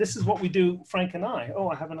 I mean, this is what we do, Frank and I. Oh,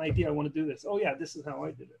 I have an idea. I want to do this. Oh, yeah, this is how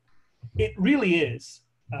I did it. It really is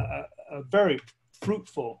a very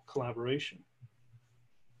fruitful collaboration.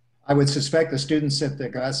 I would suspect the students at the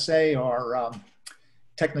Glace are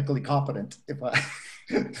technically competent, if I,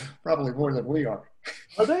 probably more than we are.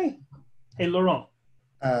 Are they? Hey, Laurent.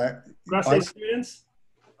 Glace students?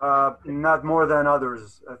 Not more than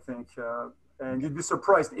others, I think. And you'd be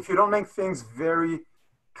surprised. If you don't make things very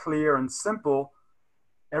clear and simple,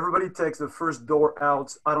 everybody takes the first door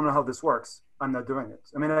out. I don't know how this works. I'm not doing it.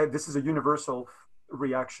 I mean, this is a universal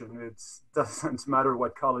reaction. It doesn't matter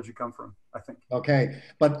what college you come from, I think. Okay,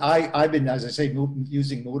 but I've been, as I say,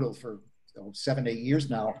 using Moodle for 7, 8 years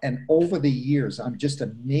now, and over the years, I'm just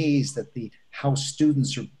amazed at how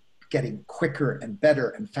students are getting quicker and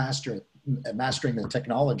better and faster at mastering the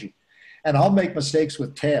technology. And I'll make mistakes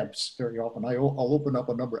with tabs very often. I'll open up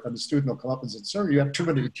a number, and the student will come up and say, "Sir, you have too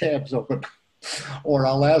many tabs open." Or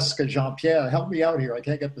I'll ask Jean-Pierre, "Help me out here. I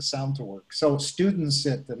can't get the sound to work." So students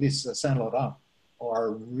at least Saint-Laurent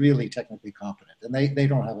are really technically competent, and they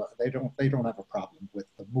don't have a problem with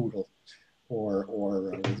the Moodle or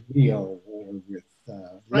with Rio or with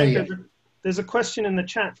Right, there's a question in the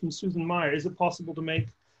chat from Susan Meyer. Is it possible to make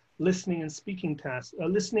listening and speaking tasks,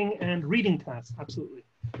 listening and reading tasks? Absolutely.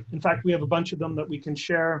 In fact, we have a bunch of them that we can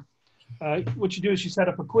share. What you do is you set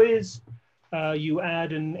up a quiz, you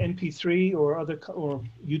add an MP3 or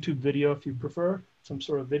YouTube video if you prefer, some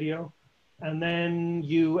sort of video, and then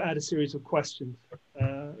you add a series of questions.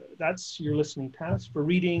 That's your listening task. For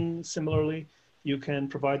reading, similarly, you can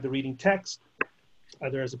provide the reading text,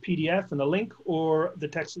 either as a PDF and a link, or the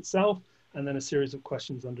text itself, and then a series of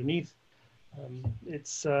questions underneath.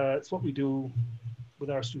 It's what we do with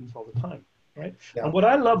our students all the time, right? Yeah. And what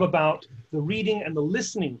I love about the reading and the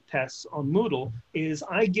listening tests on Moodle is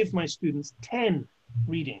I give my students 10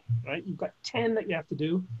 reading, right? You've got 10 that you have to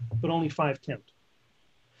do, but only 5 count.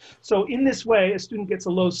 So in this way, a student gets a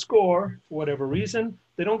low score for whatever reason.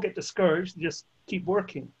 They don't get discouraged, they just keep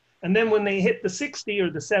working. And then when they hit the 60 or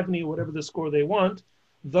the 70, or whatever the score they want,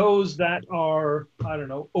 those that are, I don't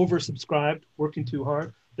know, oversubscribed, working too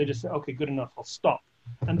hard, they just say, okay, good enough, I'll stop.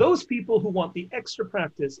 And those people who want the extra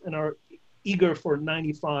practice and are eager for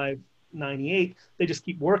 95, 98, they just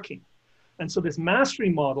keep working. And so this mastery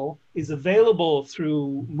model is available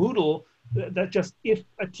through Moodle that just, if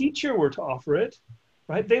a teacher were to offer it,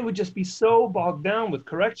 right, they would just be so bogged down with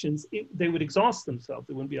corrections, they would exhaust themselves.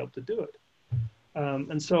 They wouldn't be able to do it.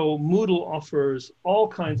 And so Moodle offers all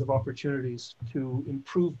kinds of opportunities to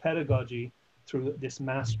improve pedagogy through this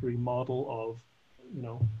mastery model of, you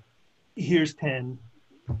know, here's 10,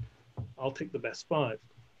 I'll take the best 5,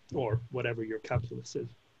 or whatever your calculus is.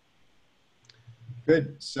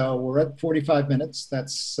 Good. So we're at 45 minutes.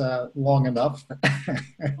 That's long enough.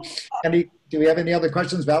 Do we have any other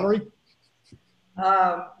questions, Valerie?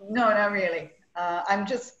 No, not really. I'm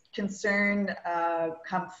just concerned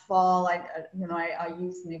come fall. I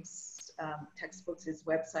use Nick's textbooks, his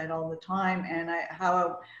website all the time, and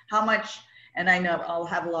how much. And I know I'll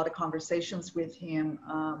have a lot of conversations with him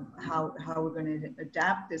how we're going to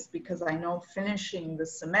adapt this, because I know finishing the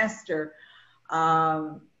semester,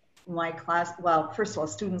 my class, well, first of all,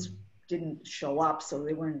 students didn't show up, so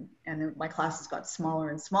they weren't, and then my classes got smaller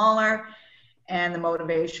and smaller, and the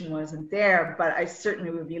motivation wasn't there. But I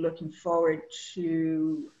certainly would be looking forward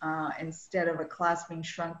to, instead of a class being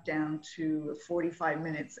shrunk down to 45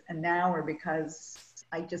 minutes, an hour, because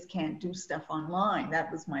I just can't do stuff online.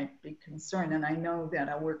 That was my big concern. And I know that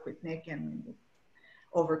I work with Nick and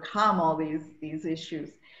overcome all these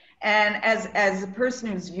issues. And as a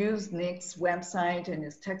person who's used Nick's website and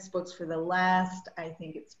his textbooks for the last, I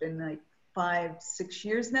think it's been like 5, 6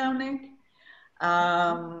 years now, Nick.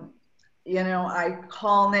 You know, I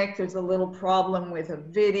call Nick, there's a little problem with a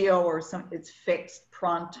video or something, it's fixed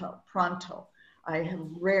pronto. I have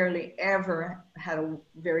rarely ever had a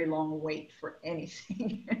very long wait for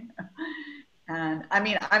anything. And I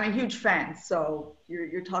mean, I'm a huge fan, so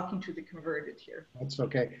you're talking to the converted here. That's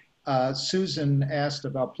okay. Susan asked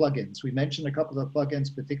about plugins. We mentioned a couple of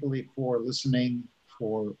plugins, particularly for listening,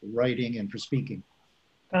 for writing, and for speaking.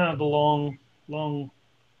 The long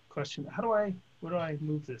question. Where do I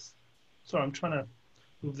move this? Sorry, I'm trying to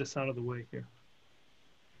move this out of the way here.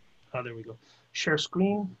 Oh, there we go. Share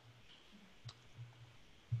screen.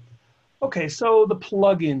 Okay, so the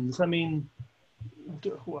plugins, I mean,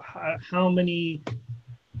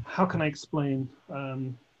 how can I explain?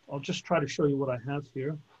 I'll just try to show you what I have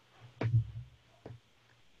here.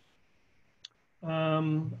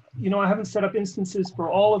 You know, I haven't set up instances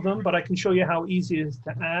for all of them, but I can show you how easy it is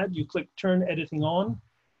to add. You click Turn Editing On.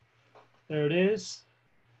 There it is.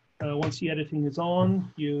 once the editing is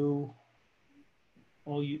on, you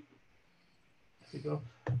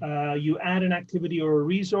you add an activity or a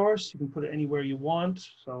resource. You can put it anywhere you want.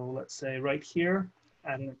 So let's say right here,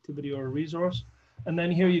 add an activity or a resource. And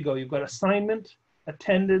then here you go. You've got assignment,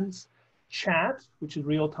 attendance, chat, which is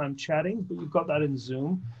real-time chatting, but you've got that in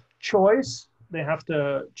Zoom. Choice, they have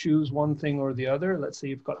to choose one thing or the other. Let's say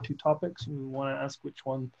you've got two topics and you want to ask which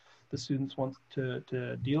one the students want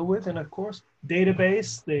to deal with in a course.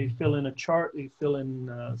 Database, they fill in a chart, they fill in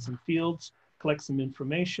some fields, collect some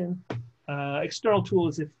information. External tool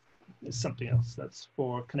is something else that's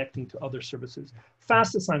for connecting to other services.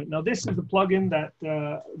 Fast assignment. Now this is a plugin that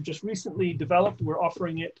just recently developed. We're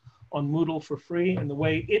offering it on Moodle for free. And the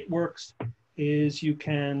way it works is you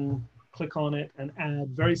can click on it and add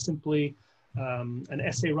very simply an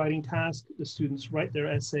essay writing task. The students write their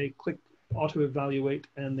essay, click auto evaluate,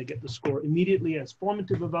 and they get the score immediately as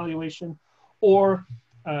formative evaluation. Or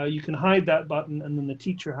you can hide that button and then the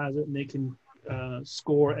teacher has it and they can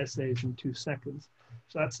score essays in 2 seconds.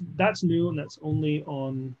 So that's new and that's only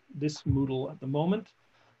on this Moodle at the moment.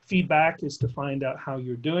 Feedback is to find out how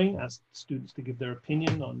you're doing, ask students to give their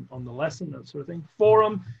opinion on the lesson, that sort of thing.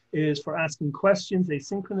 Forum is for asking questions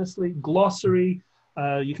asynchronously. Glossary,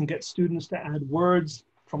 you can get students to add words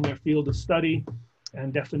from their field of study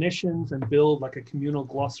and definitions and build like a communal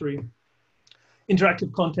glossary.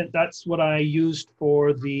 Interactive content, that's what I used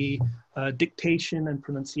for the dictation and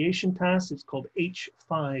pronunciation task. It's called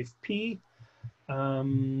H5P. A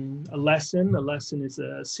lesson is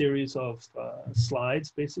a series of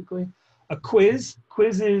slides, basically. A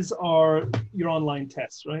quizzes are your online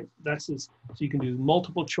tests, right? That's so you can do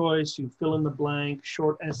multiple choice, you can fill in the blank,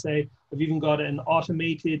 short essay. I've even got an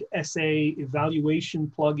automated essay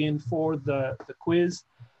evaluation plugin for the quiz,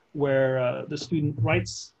 where the student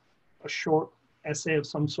writes a short essay of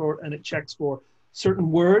some sort and it checks for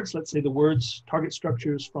certain words, let's say the words target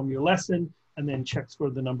structures from your lesson, and then checks for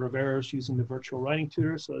the number of errors using the virtual writing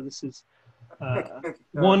tutor. So this is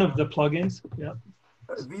one of the plugins. Yeah.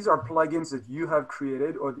 These are plugins that you have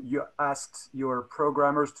created or that you asked your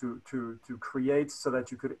programmers to create so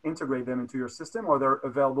that you could integrate them into your system, or they're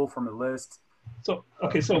available from a list? So,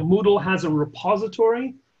 okay, so Moodle has a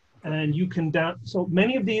repository and you can so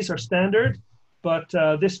many of these are standard, but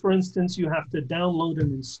this, for instance, you have to download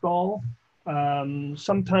and install.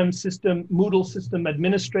 Sometimes Moodle system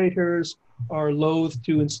administrators are loath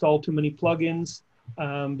to install too many plugins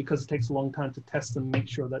because it takes a long time to test them, make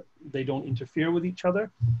sure that they don't interfere with each other.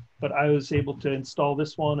 But I was able to install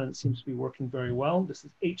this one and it seems to be working very well. This is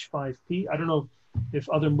H5P. I don't know if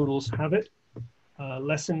other Moodles have it.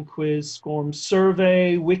 Lesson, quiz, SCORM,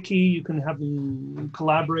 survey, wiki. You can have them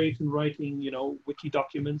collaborate in writing, wiki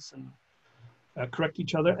documents and correct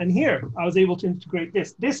each other. And here, I was able to integrate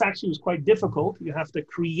this. This actually was quite difficult. You have to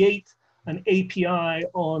create an API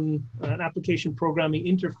on an application programming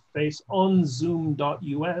interface on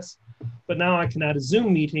zoom.us. But now I can add a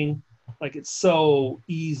Zoom meeting, like it's so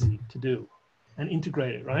easy to do and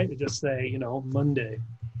integrate it, right? You just say, Monday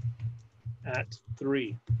at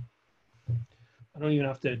 3. I don't even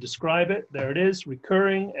have to describe it. There it is,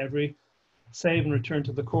 recurring, save and return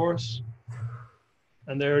to the course.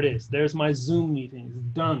 And there it is. There's my Zoom meeting. It's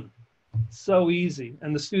done. So easy.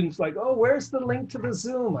 And the student's like, oh, where's the link to the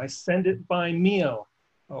Zoom? I send it by mail,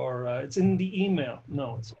 or it's in the email.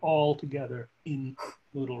 No, it's all together in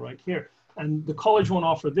Moodle right here. And the college won't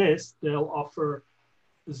offer this. They'll offer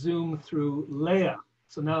Zoom through Leia.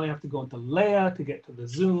 So now they have to go into Leia to get to the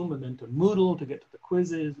Zoom, and then to Moodle to get to the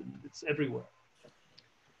quizzes, and it's everywhere.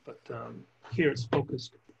 But here it's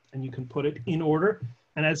focused, and you can put it in order.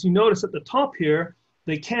 And as you notice at the top here,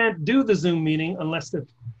 they can't do the Zoom meeting unless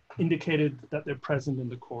they've indicated that they're present in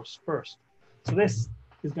the course first. So this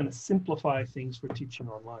is going to simplify things for teaching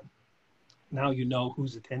online. Now you know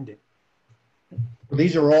who's attending.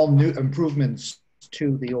 These are all new improvements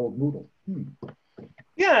to the old Moodle.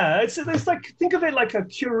 Yeah, it's like, think of it like a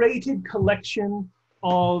curated collection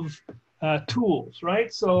of tools,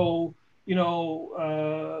 right? So,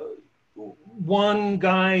 one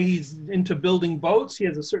guy, he's into building boats. He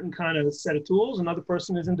has a certain kind of set of tools. Another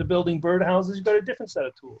person is into building birdhouses. You've got a different set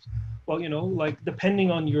of tools. Well, like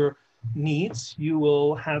depending on your needs, you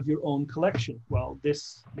will have your own collection. Well,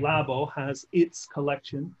 this Labo has its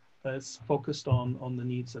collection that's focused on the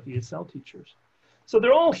needs of ESL teachers. So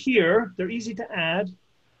they're all here. They're easy to add.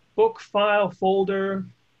 Book, file, folder,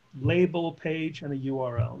 label, page, and a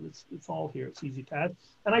URL. It's all here. It's easy to add.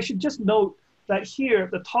 And I should just note that here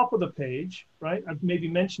at the top of the page, right, I've maybe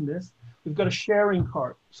mentioned this, we've got a sharing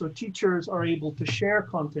cart. So teachers are able to share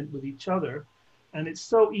content with each other. And it's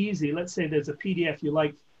so easy. Let's say there's a PDF you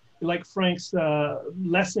like. like Frank's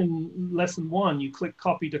lesson one, you click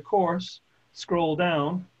copy to course, scroll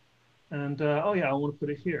down, and oh yeah, I want to put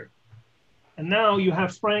it here. And now you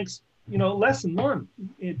have Frank's, lesson one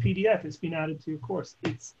in PDF. It's been added to your course.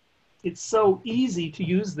 It's so easy to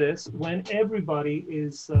use this when everybody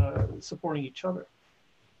is supporting each other.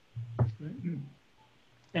 Right?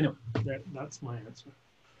 Anyway, that's my answer.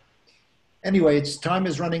 Anyway, time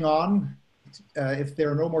is running on. If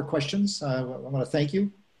there are no more questions, I want to thank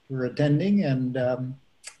you for attending, and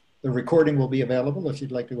the recording will be available if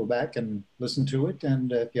you'd like to go back and listen to it.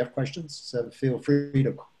 And if you have questions, feel free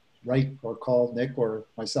to write or call Nick or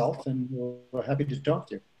myself, and we're happy to talk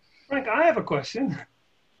to you. Frank, I have a question.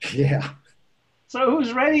 Yeah. So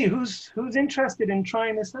who's ready? Who's interested in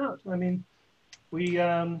trying this out? I mean, we...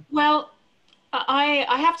 Well, I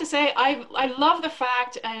have to say, I love the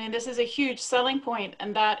fact, and this is a huge selling point,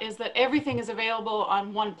 and that is that everything is available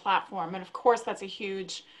on one platform. And of course, that's a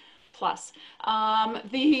huge plus.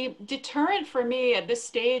 The deterrent for me at this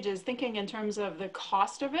stage is thinking in terms of the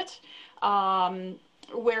cost of it.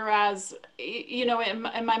 Whereas, in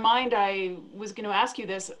my mind, I was going to ask you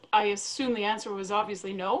this. I assume the answer was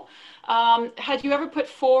obviously no. Had you ever put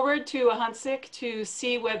forward to Ahuntsic to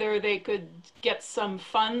see whether they could get some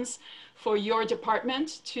funds for your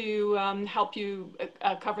department to help you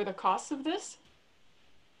cover the costs of this?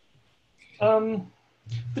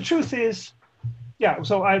 The truth is, yeah,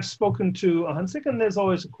 so I've spoken to Ahuntsic, and there's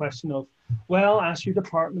always a question of, well, ask your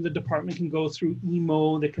department. The department can go through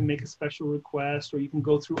EMO, they can make a special request, or you can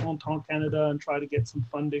go through Entente Canada and try to get some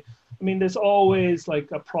funding. I mean, there's always like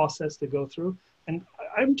a process to go through. And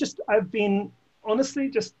I've been honestly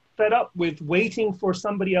just fed up with waiting for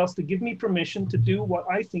somebody else to give me permission to do what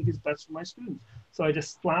I think is best for my students. So I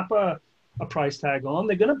just slap a price tag on.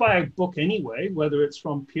 They're going to buy a book anyway, whether it's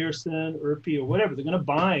from Pearson, IRPI, or whatever. They're going to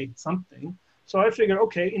buy something. So I figured,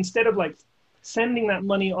 okay, instead of like sending that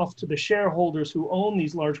money off to the shareholders who own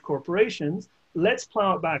these large corporations, let's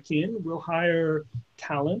plow it back in. We'll hire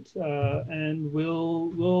talent and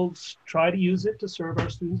we'll try to use it to serve our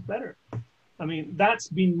students better. I mean, that's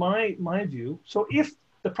been my view. So if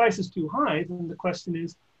the price is too high, then the question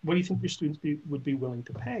is, what do you think your students would be willing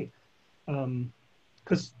to pay?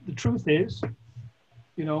 Because the truth is,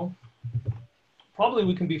 probably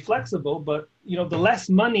we can be flexible, but the less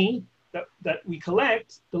money that we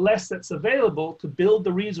collect, the less that's available to build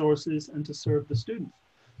the resources and to serve the students.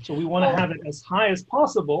 So we want to have it as high as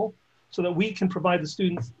possible so that we can provide the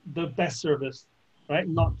students the best service, right?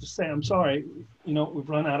 Not just say, I'm sorry, we've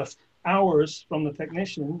run out of hours from the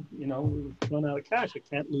technician, we've run out of cash. I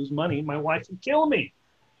can't lose money. My wife would kill me.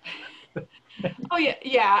 Oh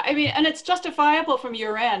yeah. I mean, and it's justifiable from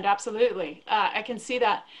your end. Absolutely, I can see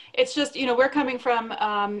that. It's just we're coming from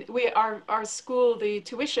our school. The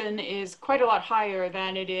tuition is quite a lot higher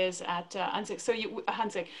than it is at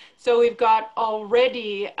Ahuntsic. So we've got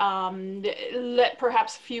already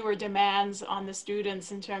perhaps fewer demands on the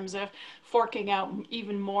students in terms of forking out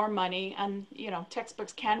even more money, and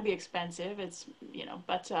textbooks can be expensive. It's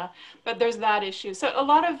but there's that issue. So a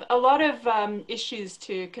lot of issues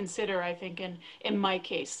to consider, I think, in my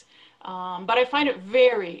case. But I find it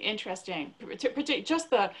very interesting, particularly just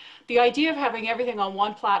the idea of having everything on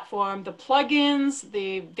one platform, the plugins,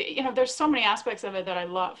 there's so many aspects of it that I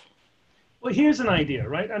love. Well, here's an idea,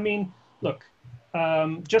 right? I mean, look,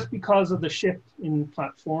 just because of the shift in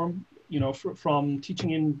platform, from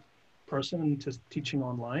teaching in person to teaching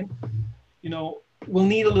online, we'll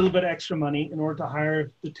need a little bit extra money in order to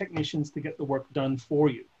hire the technicians to get the work done for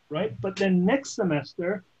you, right? But then next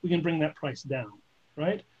semester, we can bring that price down,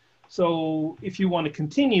 right? So if you want to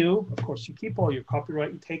continue, of course, you keep all your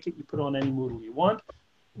copyright, you take it, you put on any Moodle you want.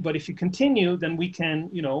 But if you continue, then we can,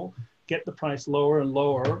 get the price lower and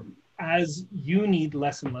lower as you need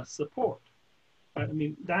less and less support. Right? I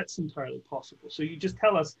mean, that's entirely possible. So you just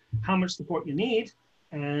tell us how much support you need,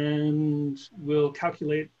 and we'll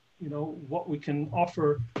calculate, what we can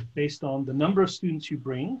offer based on the number of students you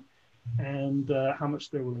bring and how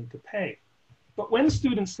much they're willing to pay. But when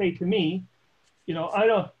students say to me, I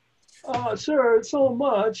don't, oh, sir, it's so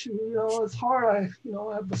much, it's hard.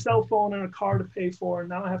 I have a cell phone and a car to pay for, and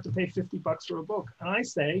now I have to pay $50 for a book. And I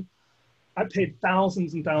say, I paid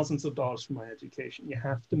thousands and thousands of dollars for my education. You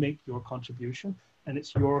have to make your contribution, and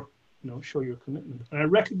it's your, show your commitment. And I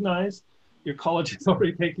recognize your college is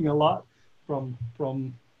already taking a lot from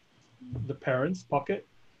the parents' pocket,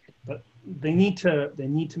 but they need to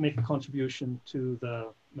make a contribution to the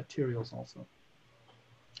materials also.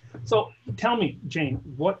 So tell me, Jane,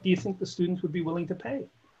 what do you think the students would be willing to pay?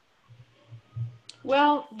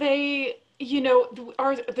 Well, they you know,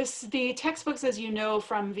 the textbooks, as you know,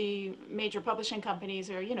 from the major publishing companies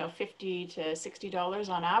are, you know, $50 to $60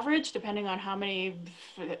 on average, depending on how many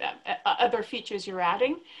other features you're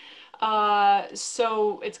adding.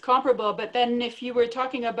 So it's comparable. But then if you were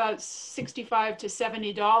talking about $65 to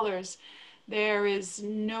 $70, there is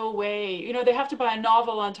no way, you know, they have to buy a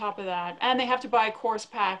novel on top of that, and they have to buy a course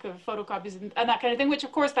pack of photocopies and that kind of thing, which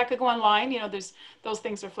of course that could go online, you know, those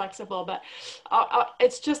things are flexible, but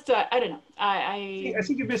it's just, I don't know. I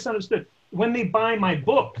think you misunderstood. When they buy my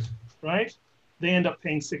book, right, they end up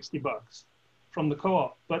paying $60 from the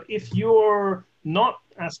co-op. But if you're not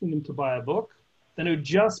asking them to buy a book, then it would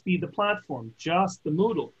just be the platform, just the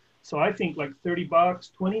Moodle. So I think like $30,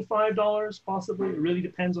 $25 possibly. It really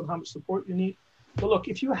depends on how much support you need. But look,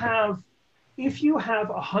 if you have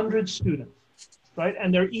 100 students, right,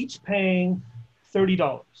 and they're each paying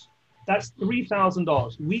 $30, that's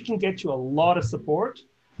 $3,000. We can get you a lot of support,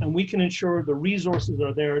 and we can ensure the resources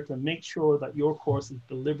are there to make sure that your course is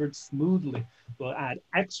delivered smoothly. We'll add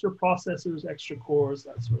extra processors, extra cores,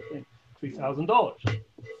 that sort of thing.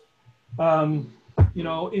 $3,000. You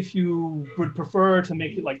know, if you would prefer to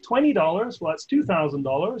make it like $20, well, that's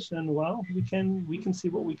 $2,000, and well, we can see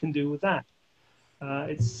what we can do with that.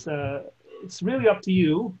 It's really up to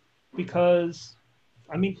you, because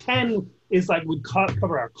I mean, 10 is like would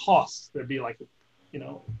cover our costs. There'd be like, you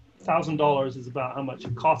know, $1,000 is about how much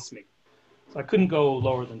it costs me, so I couldn't go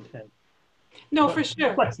lower than 10. No, but for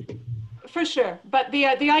sure. Flexible. For sure. But the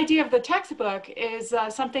idea of the textbook is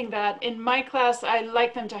something that in my class, I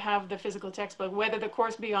like them to have the physical textbook, whether the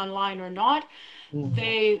course be online or not. Mm-hmm.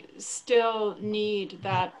 They still need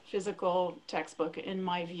that physical textbook, in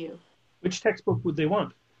my view. Which textbook would they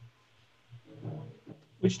want?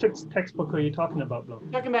 Which textbook are you talking about, though?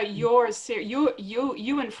 I'm talking about your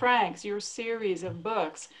you and Frank's, your series of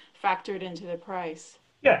books factored into the price.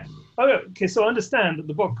 Yeah. Okay. So understand that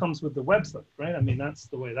the book comes with the website, right? I mean, that's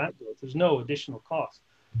the way that goes. There's no additional cost.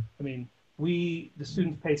 I mean, the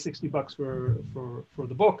students pay $60 for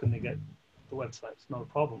the book, and they get the website. It's not a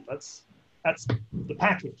problem. That's the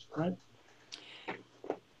package, right?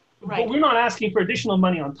 Right. But we're not asking for additional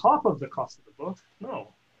money on top of the cost of the book.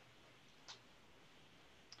 No.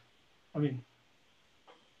 I mean,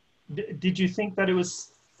 did you think that it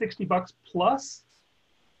was $60 plus?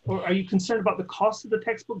 Or are you concerned about the cost of the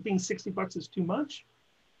textbook being $60 is too much?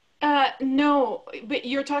 No, but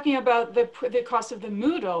you're talking about the cost of the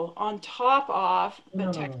Moodle on top of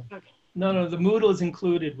the textbook. No, the Moodle is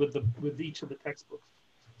included with each of the textbooks.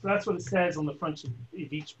 So that's what it says on the front of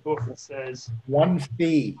each book. It says one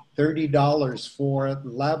fee, $30 for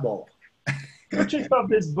Labo. Purchase of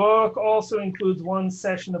this book also includes one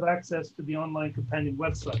session of access to the online companion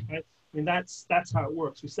website. Right? I mean, that's how it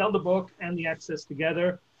works. We sell the book and the access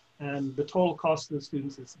together. And the total cost to the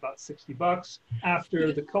students is about $60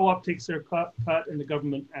 after the co-op takes their cut and the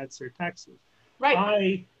government adds their taxes. Right.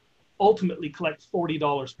 I ultimately collect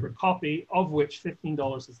 $40 per copy, of which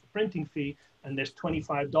 $15 is the printing fee, and there's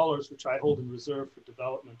 $25 which I hold in reserve for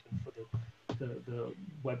development and for the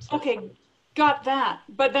website. Okay, got that.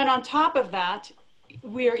 But then on top of that, but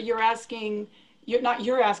we would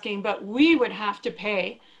have to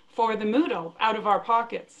pay for the Moodle out of our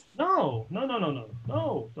pockets. No. I'm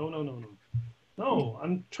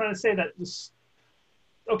trying to say that this.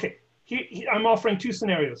 Okay, I'm offering two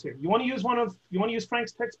scenarios here. You want to use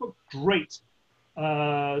Frank's textbook? Great.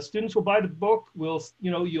 Students will buy the book.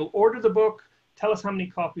 You'll order the book. Tell us how many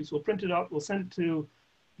copies. We'll print it up. We'll send it to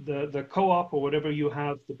the co-op or whatever you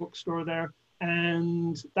have, the bookstore there,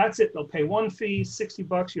 and that's it. They'll pay one fee,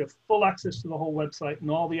 $60. You have full access to the whole website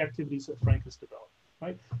and all the activities that Frank has developed.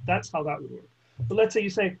 Right? That's how that would work. But let's say you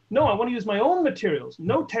say, no, I want to use my own materials.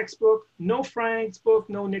 No textbook, no Frank's book,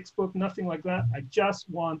 no Nick's book, nothing like that. I just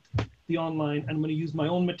want the online, and I'm going to use my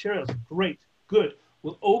own materials. Great, good.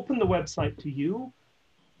 We'll open the website to you.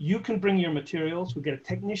 You can bring your materials. We'll get a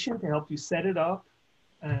technician to help you set it up,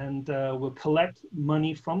 and we'll collect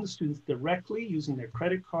money from the students directly using their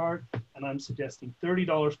credit card. And I'm suggesting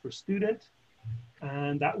 $30 per student.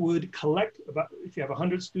 And that would collect about, if you have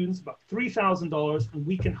 100 students, about $3,000, and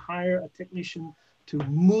we can hire a technician to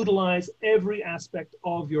Moodleize every aspect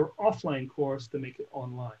of your offline course to make it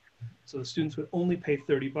online. So the students would only pay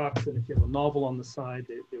 $30, and if you have a novel on the side,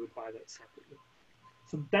 they would buy that separately.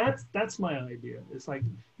 So that's my idea. It's like,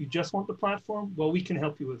 you just want the platform? Well, we can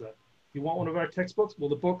help you with that. You want one of our textbooks? Well,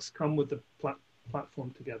 the books come with the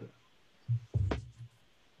platform together.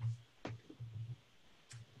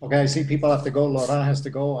 Okay, I see people have to go. Laurent has to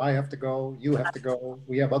go. I have to go. You have to go.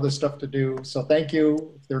 We have other stuff to do. So thank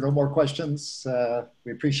you. If there are no more questions,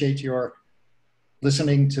 we appreciate your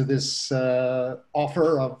listening to this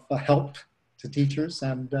offer of help to teachers,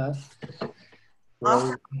 and we'll,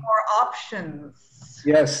 Offer more options.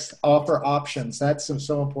 yes, offer options. That's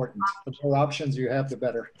so important. The more options you have, the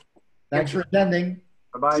better. Thanks for attending.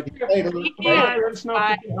 Bye-bye. See you later. Thank Bye. you. Let us know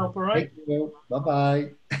if we can help, all right? Thank you.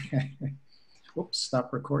 Bye-bye. Oops,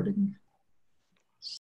 stop recording.